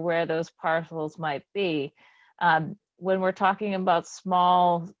 look for where those parcels might be. When we're talking about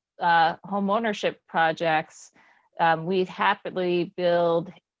small home ownership projects, we happily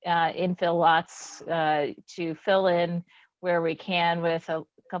build infill lots to fill in where we can with a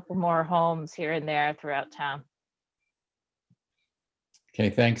couple more homes here and there throughout town. Okay,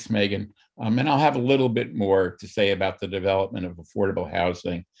 thanks, Megan. And I'll have a little bit more to say about the development of affordable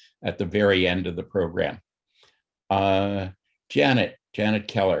housing at the very end of the program. Janet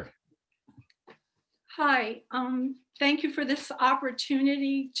Keller. Hi, thank you for this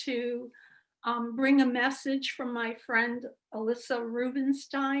opportunity to bring a message from my friend Alyssa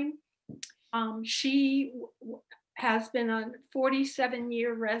Rubenstein. She has been a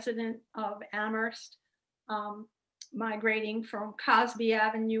 47-year resident of Amherst, migrating from Cosby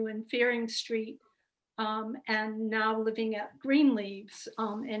Avenue and Fearing Street, and now living at Greenleaves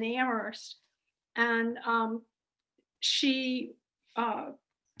in Amherst. And she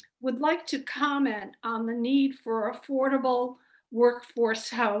would like to comment on the need for affordable workforce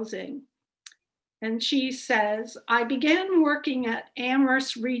housing. And she says, I began working at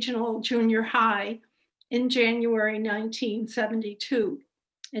Amherst Regional Junior High in January 1972.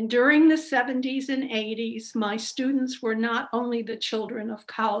 And during the 70s and 80s, my students were not only the children of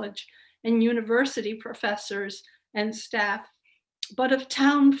college and university professors and staff, but of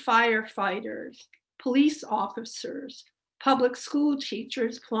town firefighters, police officers, public school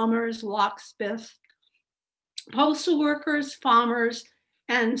teachers, plumbers, locksmiths, postal workers, farmers,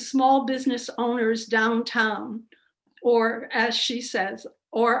 and small business owners downtown, or as she says,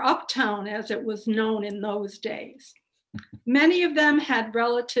 or Uptown as it was known in those days. Many of them had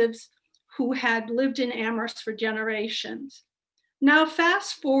relatives who had lived in Amherst for generations. Now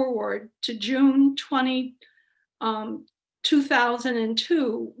fast forward to June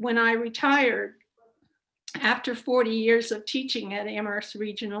 2002, when I retired after 40 years of teaching at Amherst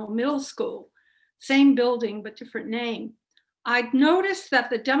Regional Middle School, same building but different name. I'd noticed that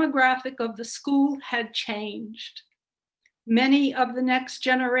the demographic of the school had changed. Many of the next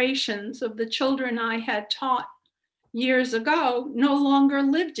generations of the children I had taught years ago no longer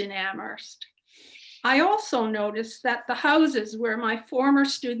lived in Amherst. I also noticed that the houses where my former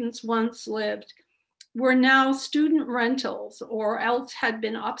students once lived were now student rentals or else had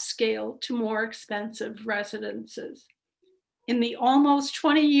been upscaled to more expensive residences. In the almost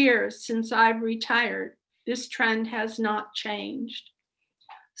 20 years since I've retired, this trend has not changed.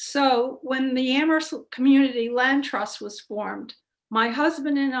 So when the Amherst Community Land Trust was formed, my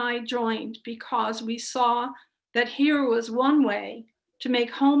husband and I joined because we saw that here was one way to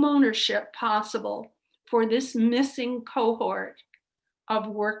make home ownership possible for this missing cohort of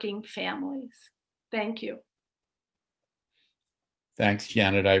working families. Thank you. Thanks,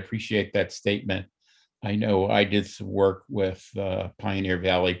 Janet. I appreciate that statement. I know I did some work with Pioneer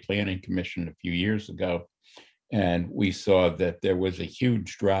Valley Planning Commission a few years ago, and we saw that there was a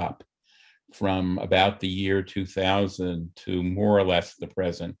huge drop from about the year 2000 to more or less the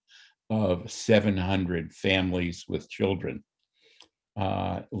present of 700 families with children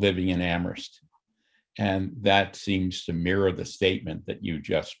living in Amherst. And that seems to mirror the statement that you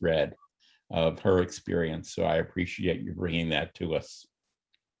just read of her experience. So I appreciate you bringing that to us.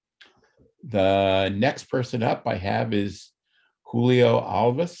 The next person up I have is Julio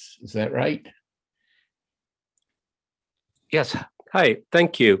Alves. Is that right? Yes. Hi,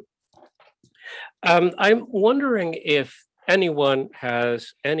 thank you. I'm wondering if anyone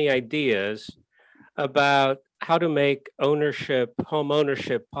has any ideas about how to make home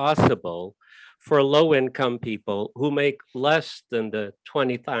ownership possible for low-income people who make less than the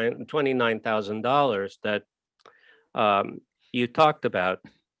 $29,000 that you talked about.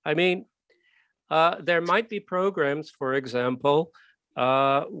 I mean, there might be programs, for example,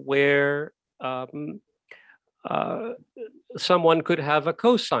 where someone could have a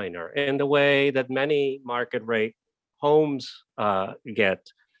cosigner in the way that many market rate homes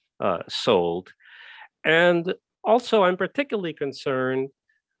get sold. And also, I'm particularly concerned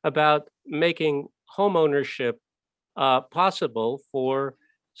about making home ownership possible for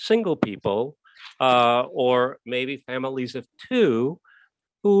single people or maybe families of two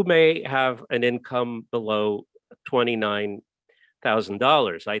who may have an income below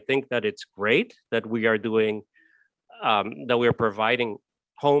 $29,000. I think that it's great that we are doing, that we're providing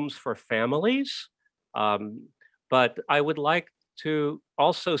homes for families, but I would like to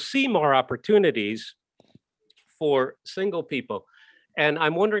also see more opportunities for single people. And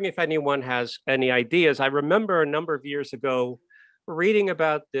I'm wondering if anyone has any ideas. I remember a number of years ago reading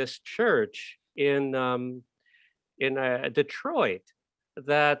about this church in Detroit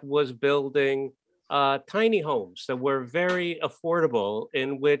that was building tiny homes that were very affordable,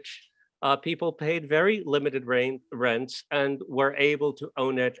 in which people paid very limited rents and were able to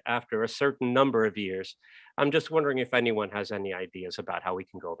own it after a certain number of years. I'm just wondering if anyone has any ideas about how we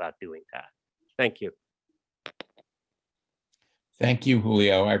can go about doing that. Thank you. Thank you,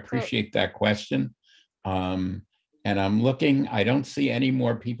 Julio. I appreciate that question. And I'm looking, I don't see any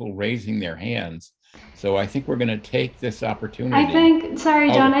more people raising their hands. So I think we're going to take this opportunity. I think,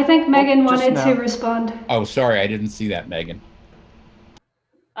 sorry, John, I think Megan wanted to respond. Oh, sorry, I didn't see that, Megan.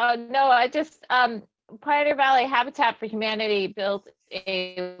 No, I just, Pioneer Valley Habitat for Humanity built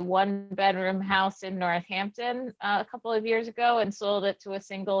a one-bedroom house in Northampton a couple of years ago and sold it to a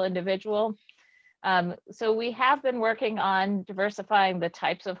single individual. So we have been working on diversifying the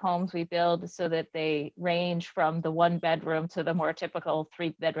types of homes we build so that they range from the one bedroom to the more typical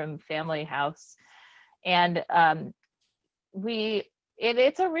 3-bedroom family house. And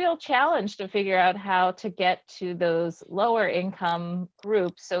it's a real challenge to figure out how to get to those lower income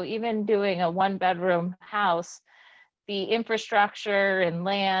groups. So even doing a 1-bedroom house, the infrastructure and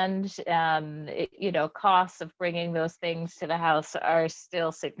land, costs of bringing those things to the house are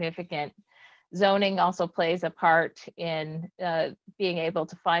still significant. Zoning also plays a part in being able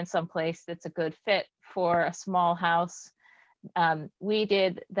to find some place that's a good fit for a small house. We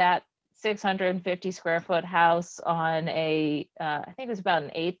did that 650 square foot house on I think it was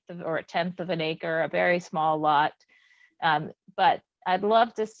about 1/8 or 1/10 of an acre, a very small lot. But I'd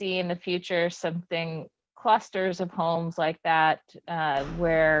love to see in the future clusters of homes like that,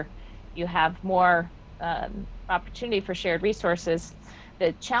 where you have more opportunity for shared resources.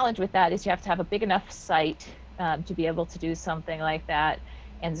 the challenge with that is you have to have a big enough site to be able to do something like that,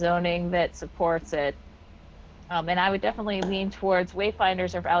 and zoning that supports it. And I would definitely lean towards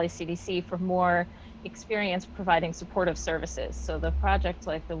Wayfinders or Valley CDC for more experience providing supportive services. So the project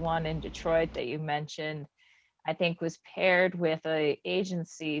like the one in Detroit that you mentioned, I think was paired with an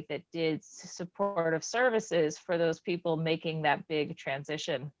agency that did supportive services for those people making that big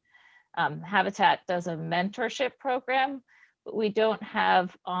transition. Habitat does a mentorship program, but we don't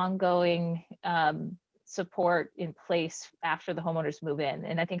have ongoing support in place after the homeowners move in.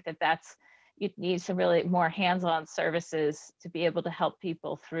 And I think that you need some really more hands-on services to be able to help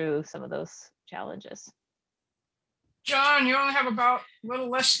people through some of those challenges. John, you only have about a little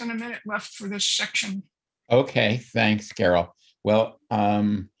less than a minute left for this section. Okay, thanks, Carol. Well,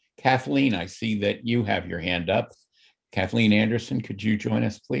 Kathleen, I see that you have your hand up. Kathleen Anderson, could you join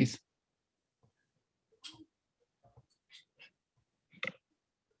us, please?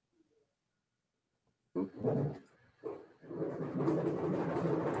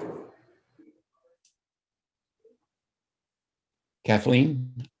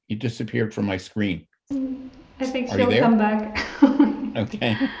 Kathleen, you disappeared from my screen. I think Are you she'll there? come back.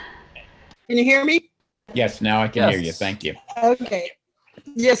 Okay. Can you hear me? Yes, now I can hear you. Thank you. Okay.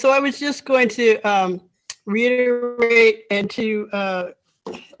 Yeah, so I was just going to reiterate and to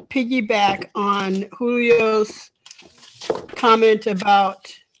piggyback on Julio's comment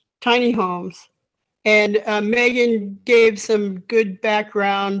about tiny homes. And Megan gave some good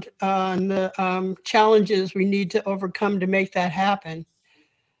background on the challenges we need to overcome to make that happen.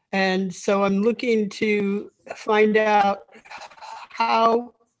 And so I'm looking to find out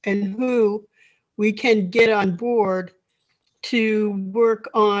how and who we can get on board to work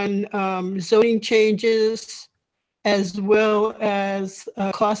on zoning changes as well as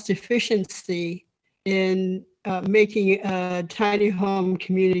cost efficiency in making a tiny home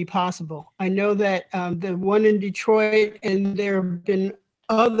community possible. I know that the one in Detroit, and there have been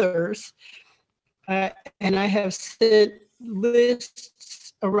others, and I have sent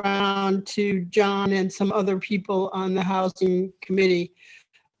lists around to John and some other people on the housing committee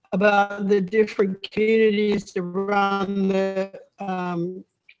about the different communities around the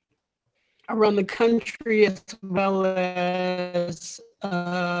country, as well as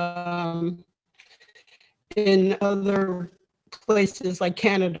in other places like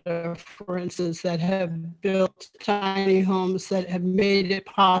Canada, for instance, that have built tiny homes that have made it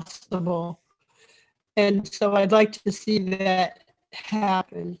possible. And so I'd like to see that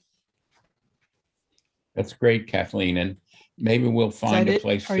happen. That's great, Kathleen. And maybe we'll find a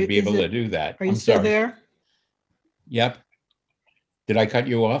place to be able to do that. Are you still there? Yep. Did I cut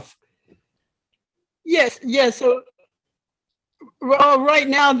you off? Yes, yes. So well, right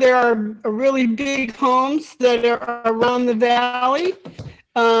now there are really big homes that are around the valley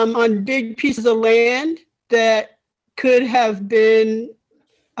on big pieces of land that could have been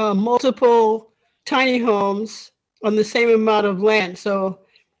multiple tiny homes on the same amount of land. So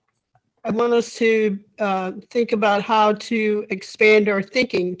I want us to think about how to expand our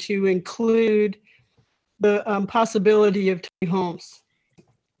thinking to include the possibility of tiny homes.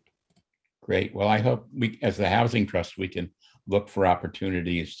 Great. Well, I hope we, as the Housing Trust, we can look for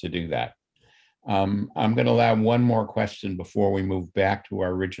opportunities to do that. I'm going to allow one more question before we move back to our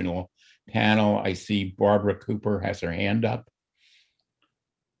original panel. I see Barbara Cooper has her hand up.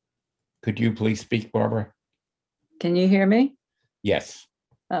 Could you please speak, Barbara? Can you hear me? Yes.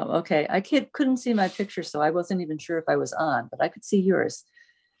 Oh, okay. I couldn't see my picture, so I wasn't even sure if I was on, but I could see yours.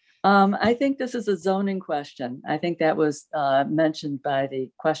 I think this is a zoning question. I think that was mentioned by the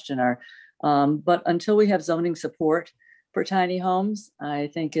questioner. But until we have zoning support for tiny homes, I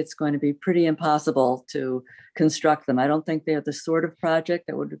think it's going to be pretty impossible to construct them. I don't think they're the sort of project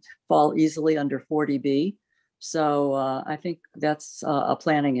that would fall easily under 40B. So I think that's a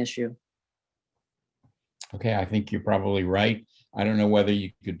planning issue. Okay, I think you're probably right. I don't know whether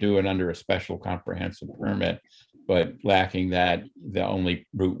you could do it under a special comprehensive permit, but lacking that, the only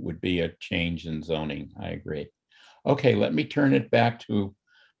route would be a change in zoning. I agree. Okay, let me turn it back to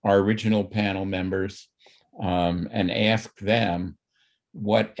our original panel members and ask them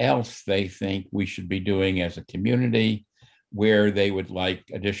what else they think we should be doing as a community, where they would like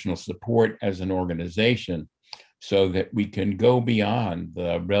additional support as an organization so that we can go beyond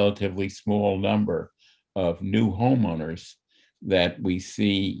the relatively small number of new homeowners that we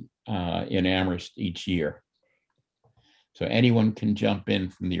see in Amherst each year. So anyone can jump in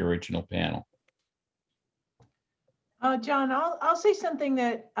from the original panel. John, I'll say something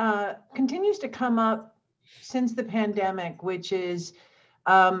that continues to come up since the pandemic, which is,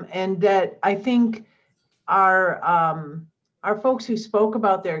 and that I think our our folks who spoke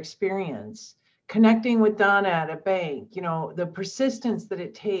about their experience, connecting with Donna at a bank, you know, the persistence that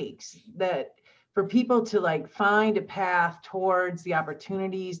it takes that for people to like find a path towards the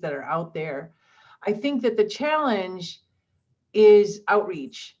opportunities that are out there. I think that the challenge is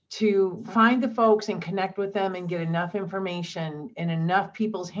outreach, to find the folks and connect with them and get enough information in enough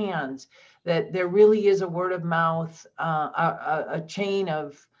people's hands that there really is a word of mouth, a chain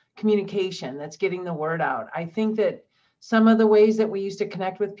of communication that's getting the word out. I think that some of the ways that we used to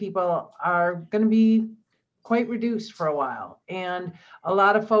connect with people are going to be quite reduced for a while. And a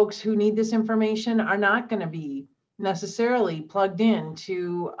lot of folks who need this information are not going to be necessarily plugged in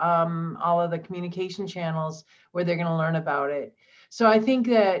to all of the communication channels where they're going to learn about it. So I think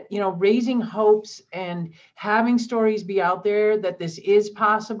that, you know, raising hopes and having stories be out there that this is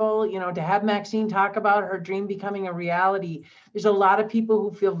possible, you know, to have Maxine talk about her dream becoming a reality. There's a lot of people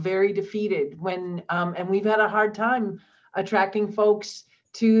who feel very defeated when, and we've had a hard time attracting folks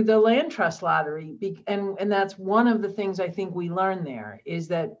to the land trust lottery. And that's one of the things I think we learned there, is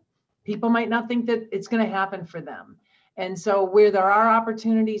that people might not think that it's going to happen for them. And so where there are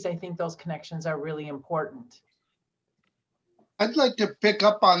opportunities, I think those connections are really important. I'd like to pick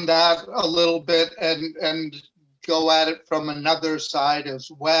up on that a little bit and go at it from another side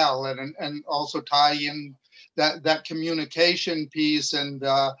as well, and also tie in that communication piece and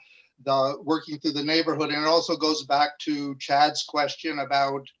the working through the neighborhood. And it also goes back to Chad's question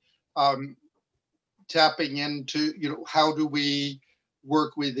about tapping into, you know, how do we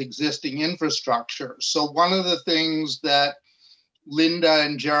work with existing infrastructure? So one of the things that Linda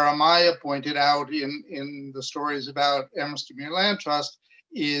and Jeremiah pointed out in the stories about Amherst Community Land Trust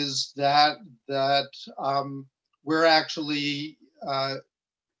is that we're actually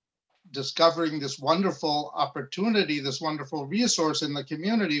discovering this wonderful opportunity, this wonderful resource in the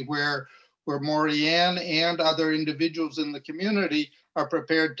community where Maurianne and other individuals in the community are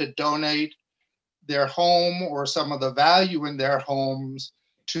prepared to donate their home or some of the value in their homes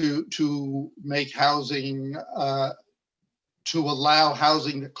to make housing, to allow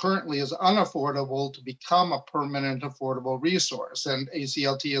housing that currently is unaffordable to become a permanent affordable resource. And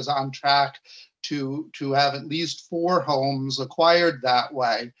ACLT is on track to have at least 4 homes acquired that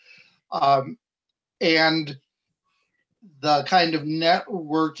way. And the kind of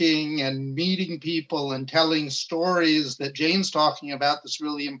networking and meeting people and telling stories that Jane's talking about that's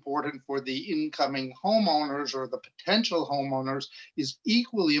really important for the incoming homeowners or the potential homeowners is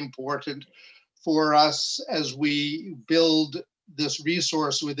equally important for us as we build this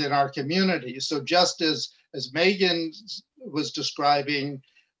resource within our community. So just as Megan was describing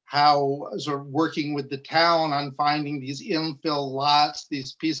how sort of working with the town on finding these infill lots,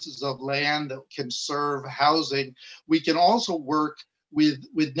 these pieces of land that can serve housing, we can also work with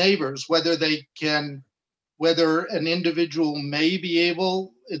neighbors, whether an individual may be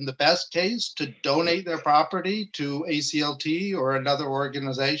able, in the best case, to donate their property to ACLT or another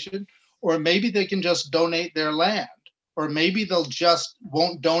organization, or maybe they can just donate their land, or maybe they'll just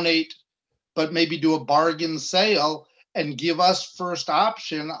won't donate, but maybe do a bargain sale and give us first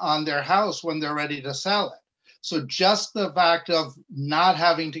option on their house when they're ready to sell it. So just the fact of not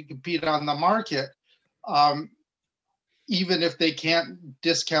having to compete on the market, even if they can't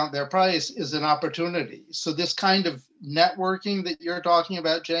discount their price, is an opportunity. So this kind of networking that you're talking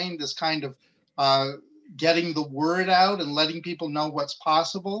about, Jane, this kind of getting the word out and letting people know what's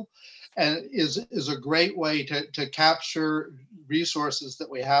possible, and is a great way to capture resources that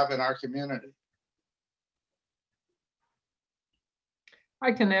we have in our community.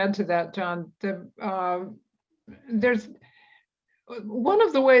 I can add to that, John. There's one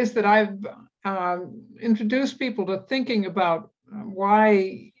of the ways that I've introduced people to thinking about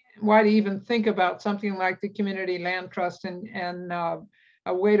why to even think about something like the Community Land Trust and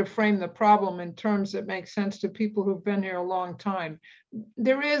a way to frame the problem in terms that make sense to people who've been here a long time.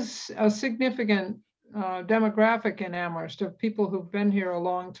 There is a significant demographic in Amherst of people who've been here a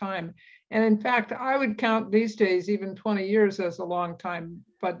long time. And in fact, I would count these days even 20 years as a long time,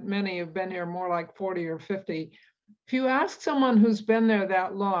 but many have been here more like 40 or 50. If you ask someone who's been there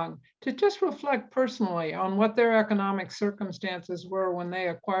that long to just reflect personally on what their economic circumstances were when they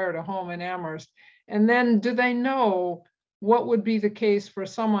acquired a home in Amherst, and then do they know what would be the case for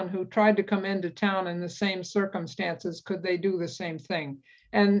someone who tried to come into town in the same circumstances? Could they do the same thing?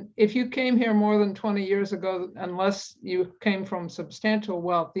 And if you came here more than 20 years ago, unless you came from substantial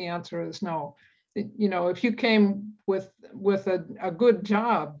wealth, the answer is no. You know, if you came with a good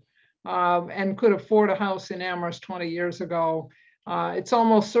job and could afford a house in Amherst 20 years ago, it's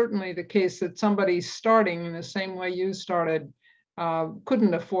almost certainly the case that somebody starting in the same way you started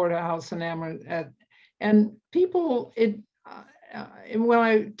couldn't afford a house in Amherst. And people, and when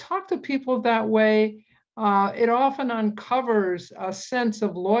I talk to people that way, it often uncovers a sense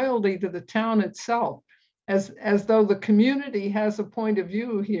of loyalty to the town itself, as though the community has a point of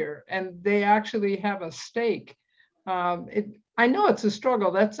view here and they actually have a stake. I know it's a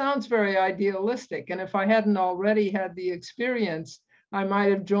struggle. That sounds very idealistic. And if I hadn't already had the experience, I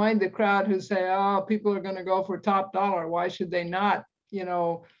might have joined the crowd who say, oh, people are going to go for top dollar. Why should they not,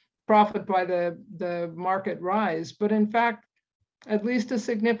 profit by the market rise? But in fact, at least a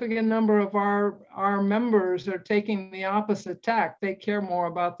significant number of our members are taking the opposite tack. They care more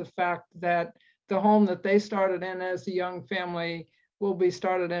about the fact that the home that they started in as a young family will be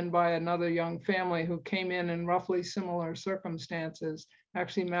started in by another young family who came in roughly similar circumstances.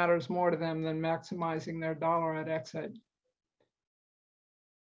 Actually matters more to them than maximizing their dollar at exit.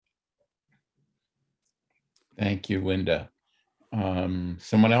 Thank you, Linda.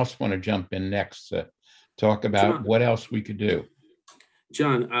 Someone else want to jump in next to talk about John, what else we could do?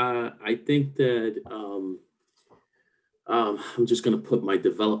 John, I think that I'm just going to put my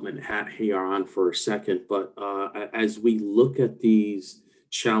development hat here on for a second, but as we look at these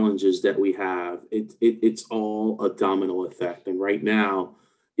challenges that we have, it's all a domino effect. And right now,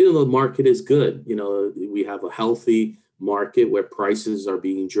 the market is good. We have a healthy market where prices are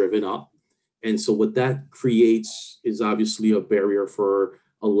being driven up. And so what that creates is obviously a barrier for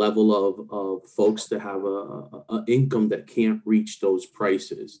a level of folks that have a income that can't reach those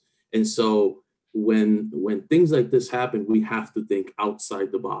prices. And so when things like this happen, we have to think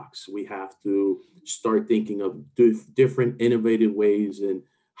outside the box. We have to start thinking of different innovative ways and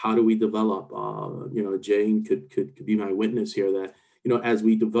how do we develop. Jane could be my witness here that as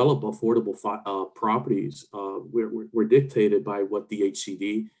we develop affordable properties, we're dictated by what the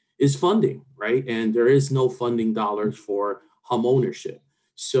HCD is funding, right? And there is no funding dollars for homeownership.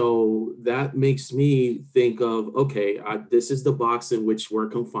 So that makes me think of, okay, this is the box in which we're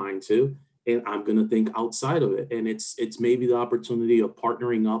confined to, and I'm going to think outside of it. And it's maybe the opportunity of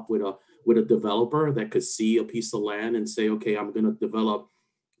partnering up with a developer that could see a piece of land and say, okay, I'm going to develop,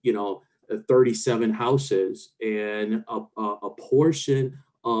 37 houses, and a portion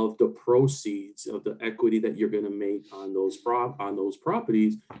of the proceeds of the equity that you're going to make on those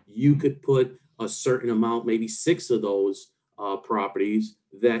properties, you could put a certain amount, maybe 6 of those properties,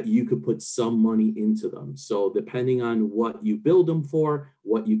 that you could put some money into them. So depending on what you build them for,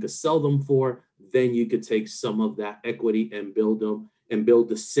 what you could sell them for, then you could take some of that equity and build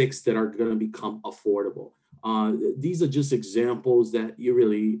the 6 that are going to become affordable. These are just examples that you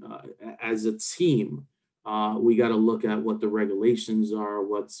really, as a team, we got to look at what the regulations are,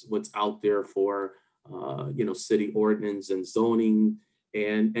 what's out there for, city ordinance and zoning,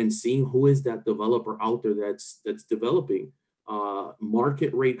 and seeing who is that developer out there that's developing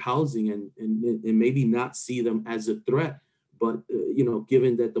market rate housing, and maybe not see them as a threat, but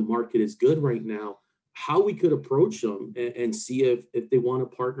given that the market is good right now, how we could approach them and see if they want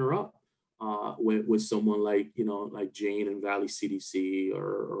to partner up with someone like Jane and Valley CDC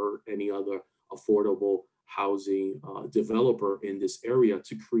or any other affordable housing developer in this area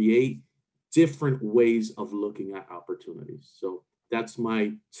to create different ways of looking at opportunities. So that's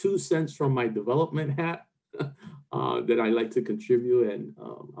my 2 cents from my development hat that I like to contribute, and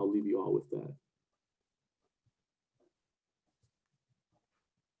I'll leave you all with that.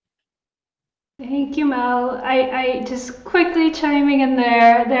 Thank you, Mel. I just quickly chiming in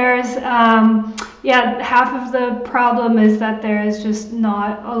there. There's, half of the problem is that there is just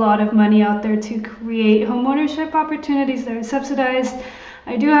not a lot of money out there to create homeownership opportunities that are subsidized.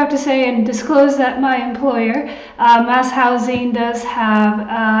 I do have to say and disclose that my employer, Mass Housing, does have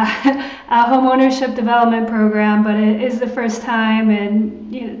a homeownership development program, but it is the first time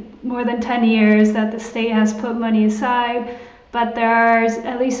in more than 10 years that the state has put money aside. But there's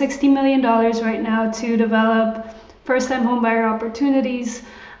at least $60 million right now to develop first-time homebuyer opportunities.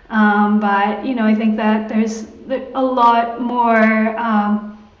 But I think that there's a lot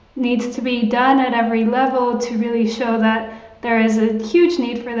more needs to be done at every level to really show that there is a huge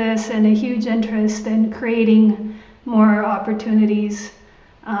need for this and a huge interest in creating more opportunities.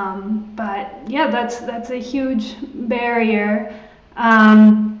 But yeah, that's a huge barrier.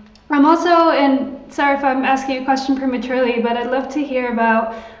 I'm also, and sorry if I'm asking a question prematurely, but I'd love to hear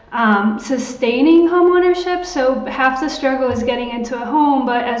about sustaining homeownership. So half the struggle is getting into a home,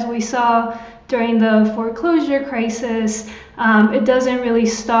 but as we saw during the foreclosure crisis, it doesn't really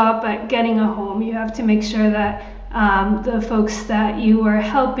stop at getting a home. You have to make sure that the folks that you are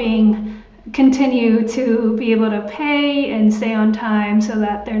helping continue to be able to pay and stay on time so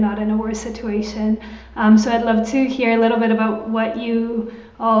that they're not in a worse situation. So I'd love to hear a little bit about what you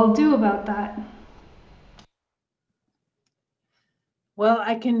all do about that. Well,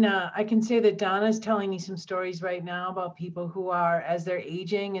 I can say that Donna's telling me some stories right now about people who are, as they're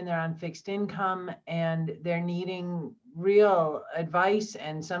aging and they're on fixed income and they're needing real advice,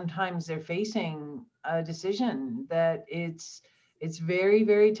 and sometimes they're facing a decision that it's very,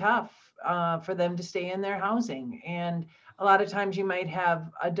 very tough for them to stay in their housing. And a lot of times you might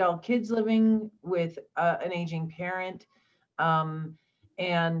have adult kids living with an aging parent,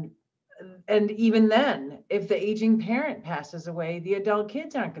 and even then, if the aging parent passes away, the adult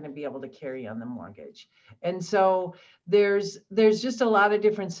kids aren't going to be able to carry on the mortgage. And so there's just a lot of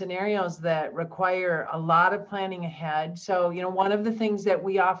different scenarios that require a lot of planning ahead. So, one of the things that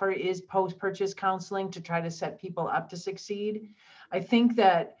we offer is post-purchase counseling to try to set people up to succeed. I think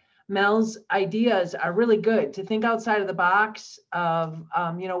that Mel's ideas are really good to think outside of the box of,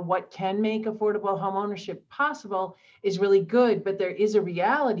 what can make affordable homeownership possible is really good, but there is a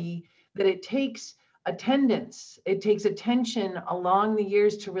reality that it takes attendance, it takes attention along the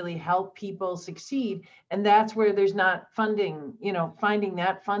years to really help people succeed. And that's where there's not funding, finding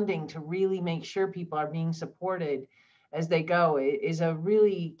that funding to really make sure people are being supported as they go is a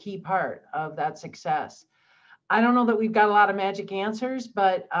really key part of that success. I don't know that we've got a lot of magic answers,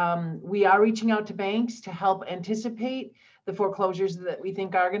 but we are reaching out to banks to help anticipate the foreclosures that we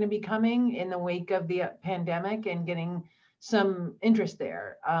think are going to be coming in the wake of the pandemic and getting some interest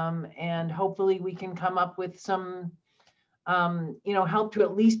there. And hopefully we can come up with some, help to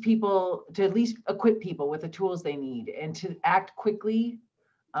at least equip people with the tools they need and to act quickly,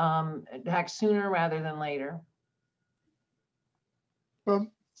 act sooner rather than later.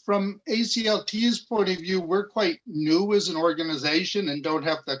 From ACLT's point of view, we're quite new as an organization and don't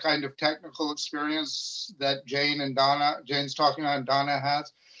have the kind of technical experience that Jane's talking about and Donna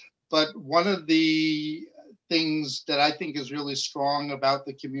has. But one of the things that I think is really strong about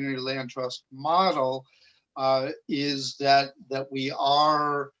the community land trust model is that we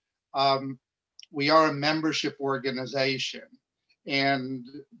are a membership organization. And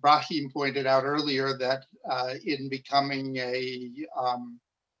Brahim pointed out earlier that in becoming a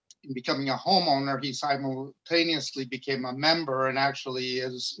homeowner, he simultaneously became a member and actually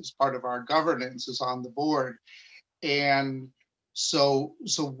is part of our governance, is on the board. And so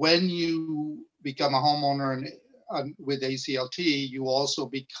when you become a homeowner with ACLT, you also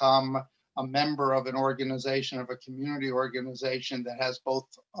become a member of an organization, of a community organization that has both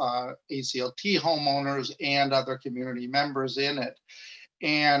ACLT homeowners and other community members in it.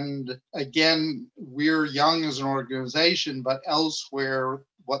 And again, we're young as an organization, but elsewhere,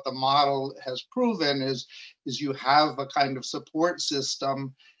 what the model has proven is you have a kind of support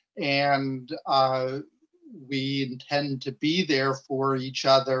system, and we intend to be there for each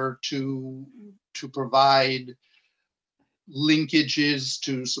other to provide linkages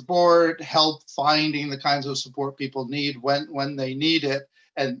to support, help finding the kinds of support people need when they need it,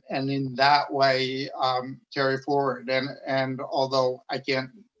 and in that way carry forward. And although I can't,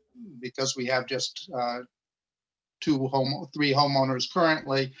 because we have just three homeowners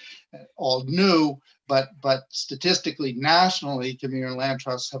currently, all new, but statistically, nationally, community land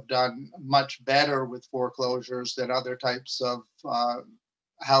trusts have done much better with foreclosures than other types of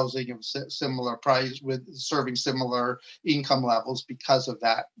housing of similar price, with serving similar income levels because of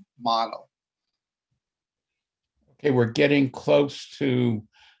that model. Okay, we're getting close to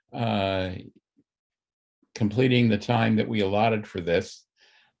completing the time that we allotted for this.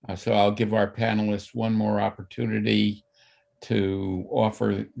 So I'll give our panelists one more opportunity to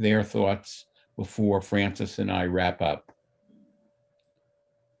offer their thoughts before Francis and I wrap up.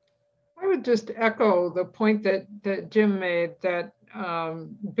 I would just echo the point that Jim made, that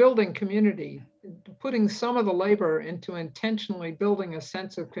building community, putting some of the labor into intentionally building a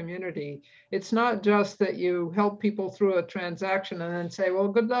sense of community. It's not just that you help people through a transaction and then say, well,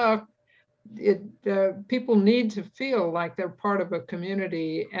 good luck. People need to feel like they're part of a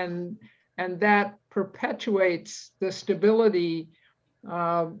community, and that perpetuates the stability,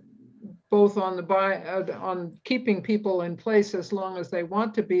 both on keeping people in place as long as they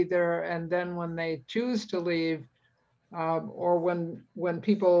want to be there, and then when they choose to leave, or when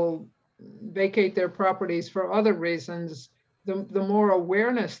people vacate their properties for other reasons, the more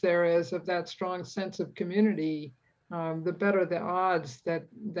awareness there is of that strong sense of community, the better the odds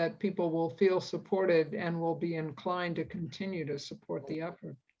that people will feel supported and will be inclined to continue to support the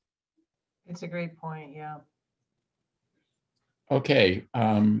effort. It's a great point, yeah. Okay,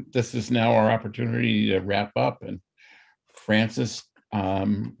 this is now our opportunity to wrap up. And Francis,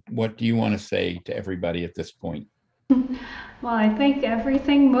 what do you want to say to everybody at this point? Well, I think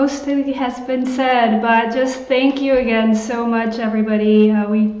everything mostly has been said, but just thank you again so much, everybody.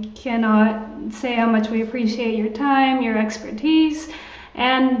 We cannot say how much we appreciate your time, your expertise,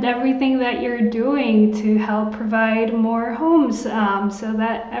 and everything that you're doing to help provide more homes so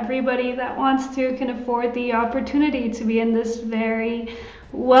that everybody that wants to can afford the opportunity to be in this very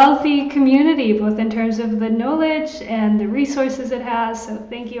wealthy community, both in terms of the knowledge and the resources it has. So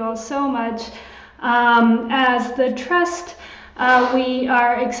thank you all so much. As the trust, we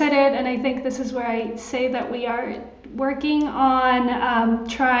are excited, and I think this is where I say that we are working on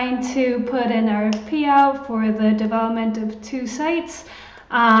trying to put an RFP out for the development of 2 sites.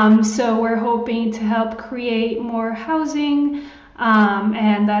 So we're hoping to help create more housing,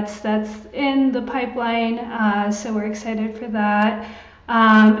 and that's in the pipeline. So we're excited for that.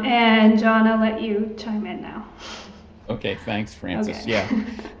 And John, I'll let you chime in now. Okay, thanks, Francis. Okay.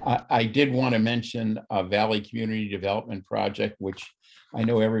 Yeah, I did want to mention a Valley Community Development Project, which I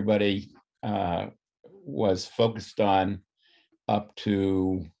know everybody was focused on up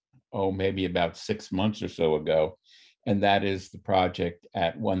to, maybe about 6 months or so ago. And that is the project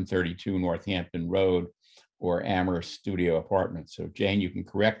at 132 Northampton Road, or Amherst Studio Apartments. So Jane, you can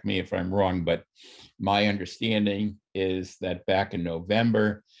correct me if I'm wrong, but my understanding is that back in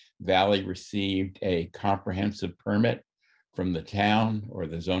November, Valley received a comprehensive permit from the town or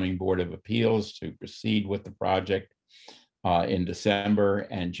the Zoning Board of Appeals to proceed with the project. In December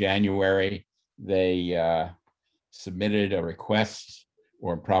and January, they submitted a request,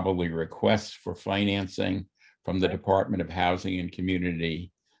 or probably requests, for financing from the Department of Housing and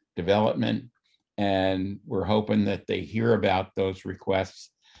Community Development. And we're hoping that they hear about those requests,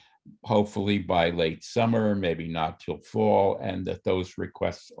 hopefully by late summer, maybe not till fall, and that those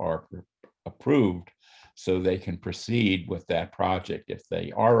requests are approved so they can proceed with that project. If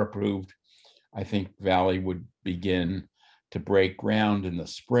they are approved, I think Valley would begin to break ground in the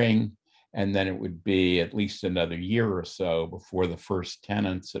spring, and then it would be at least another year or so before the first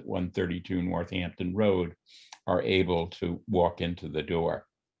tenants at 132 Northampton Road are able to walk into the door.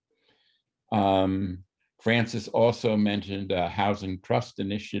 Francis also mentioned a housing trust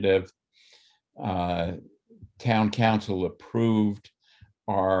initiative. Town council approved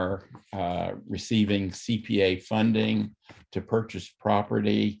our receiving CPA funding to purchase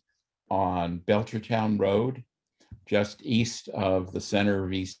property on Belchertown Road, just east of the center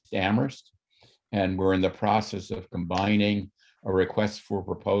of East Amherst. And we're in the process of combining a request for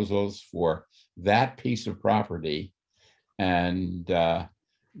proposals for that piece of property and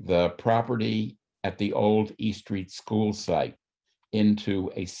the property at the old East Street School site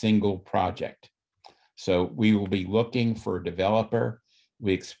into a single project. So we will be looking for a developer.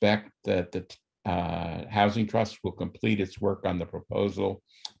 We expect that the Housing Trust will complete its work on the proposal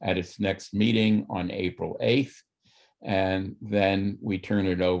at its next meeting on April 8th. And then we turn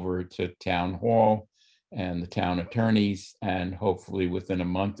it over to Town Hall and the town attorneys, and hopefully within a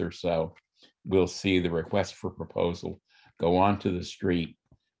month or so, we'll see the request for proposal go onto the street.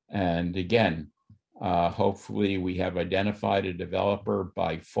 And again, hopefully we have identified a developer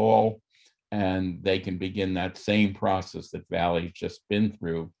by fall, and they can begin that same process that Valley's just been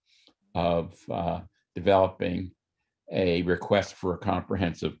through of developing a request for a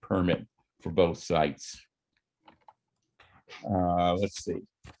comprehensive permit for both sites. Let's see.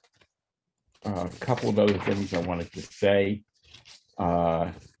 A couple of other things I wanted to say.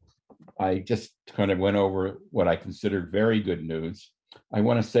 I just kind of went over what I considered very good news. I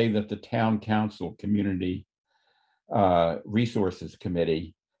want to say that the Town Council Community Resources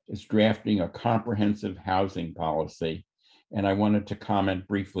Committee is drafting a comprehensive housing policy, and I wanted to comment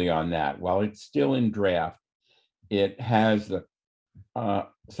briefly on that. While it's still in draft, it has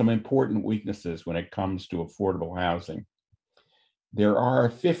some important weaknesses when it comes to affordable housing. There are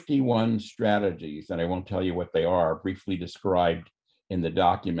 51 strategies, and I won't tell you what they are, briefly described in the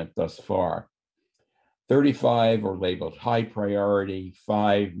document thus far. 35 are labeled high priority,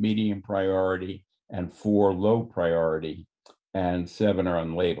 5 medium priority, and 4 low priority, and 7 are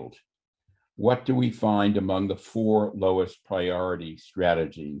unlabeled. What do we find among the 4 lowest priority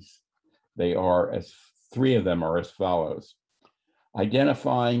strategies? They are 3 of them are as follows: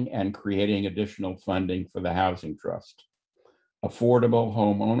 identifying and creating additional funding for the Housing Trust, affordable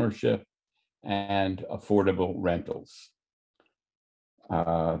home ownership, and affordable rentals.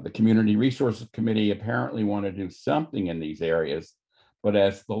 The Community Resources Committee apparently want to do something in these areas, but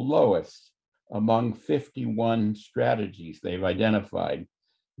as the lowest among 51 strategies they've identified,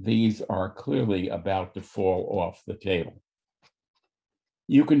 these are clearly about to fall off the table.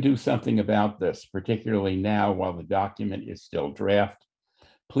 You can do something about this, particularly now while the document is still draft.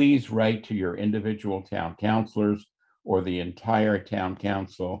 Please write to your individual town councilors or the entire town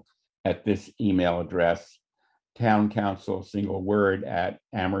council at this email address: towncouncil, single word,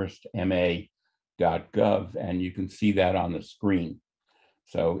 @amherstma.gov, and you can see that on the screen.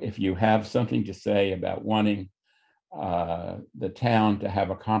 So if you have something to say about wanting the town to have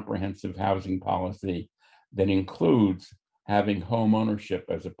a comprehensive housing policy that includes having home ownership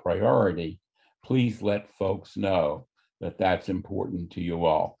as a priority, please let folks know that that's important to you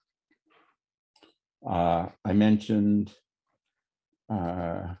all. I mentioned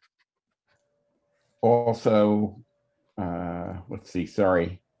also, let's see,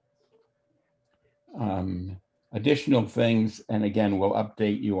 sorry. Additional things, and again, we'll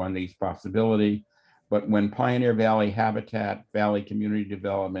update you on these possibilities, but when Pioneer Valley Habitat, Valley Community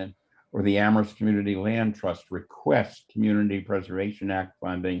Development, or the Amherst Community Land Trust request Community Preservation Act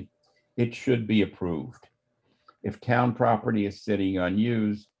funding, it should be approved. If town property is sitting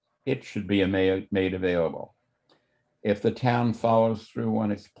unused, it should be made available. If the town follows through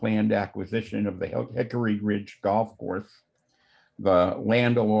on its planned acquisition of the Hickory Ridge Golf Course, the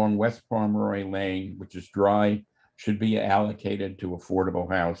land along West Pomeroy Lane, which is dry, should be allocated to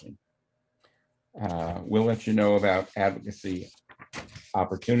affordable housing. We'll let you know about advocacy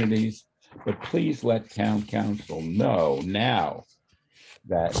opportunities, but please let town council know now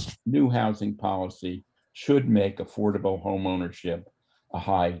that new housing policy should make affordable home ownership a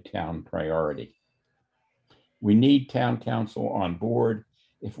high town priority. We need town council on board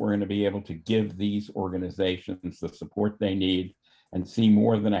if we're going to be able to give these organizations the support they need and see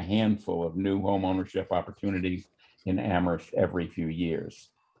more than a handful of new home ownership opportunities in Amherst every few years.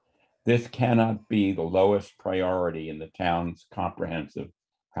 This cannot be the lowest priority in the town's comprehensive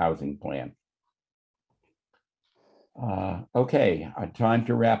housing plan. Okay, time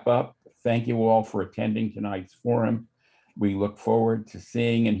to wrap up. Thank you all for attending tonight's forum. We look forward to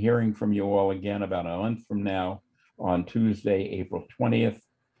seeing and hearing from you all again about a month from now on Tuesday, April 20th,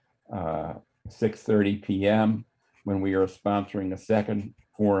 6:30 p.m., when we are sponsoring a second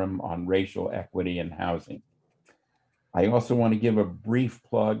forum on racial equity in housing. I also want to give a brief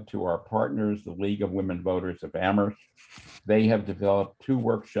plug to our partners, the League of Women Voters of Amherst. They have developed 2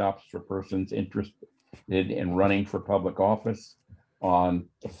 workshops for persons interested in running for public office on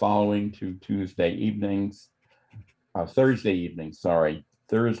the following 2 Thursday evenings, Thursday,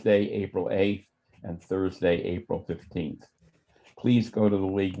 April 8th and Thursday, April 15th. Please go to the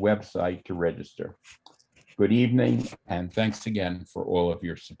League website to register. Good evening, and thanks again for all of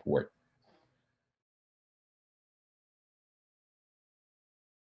your support.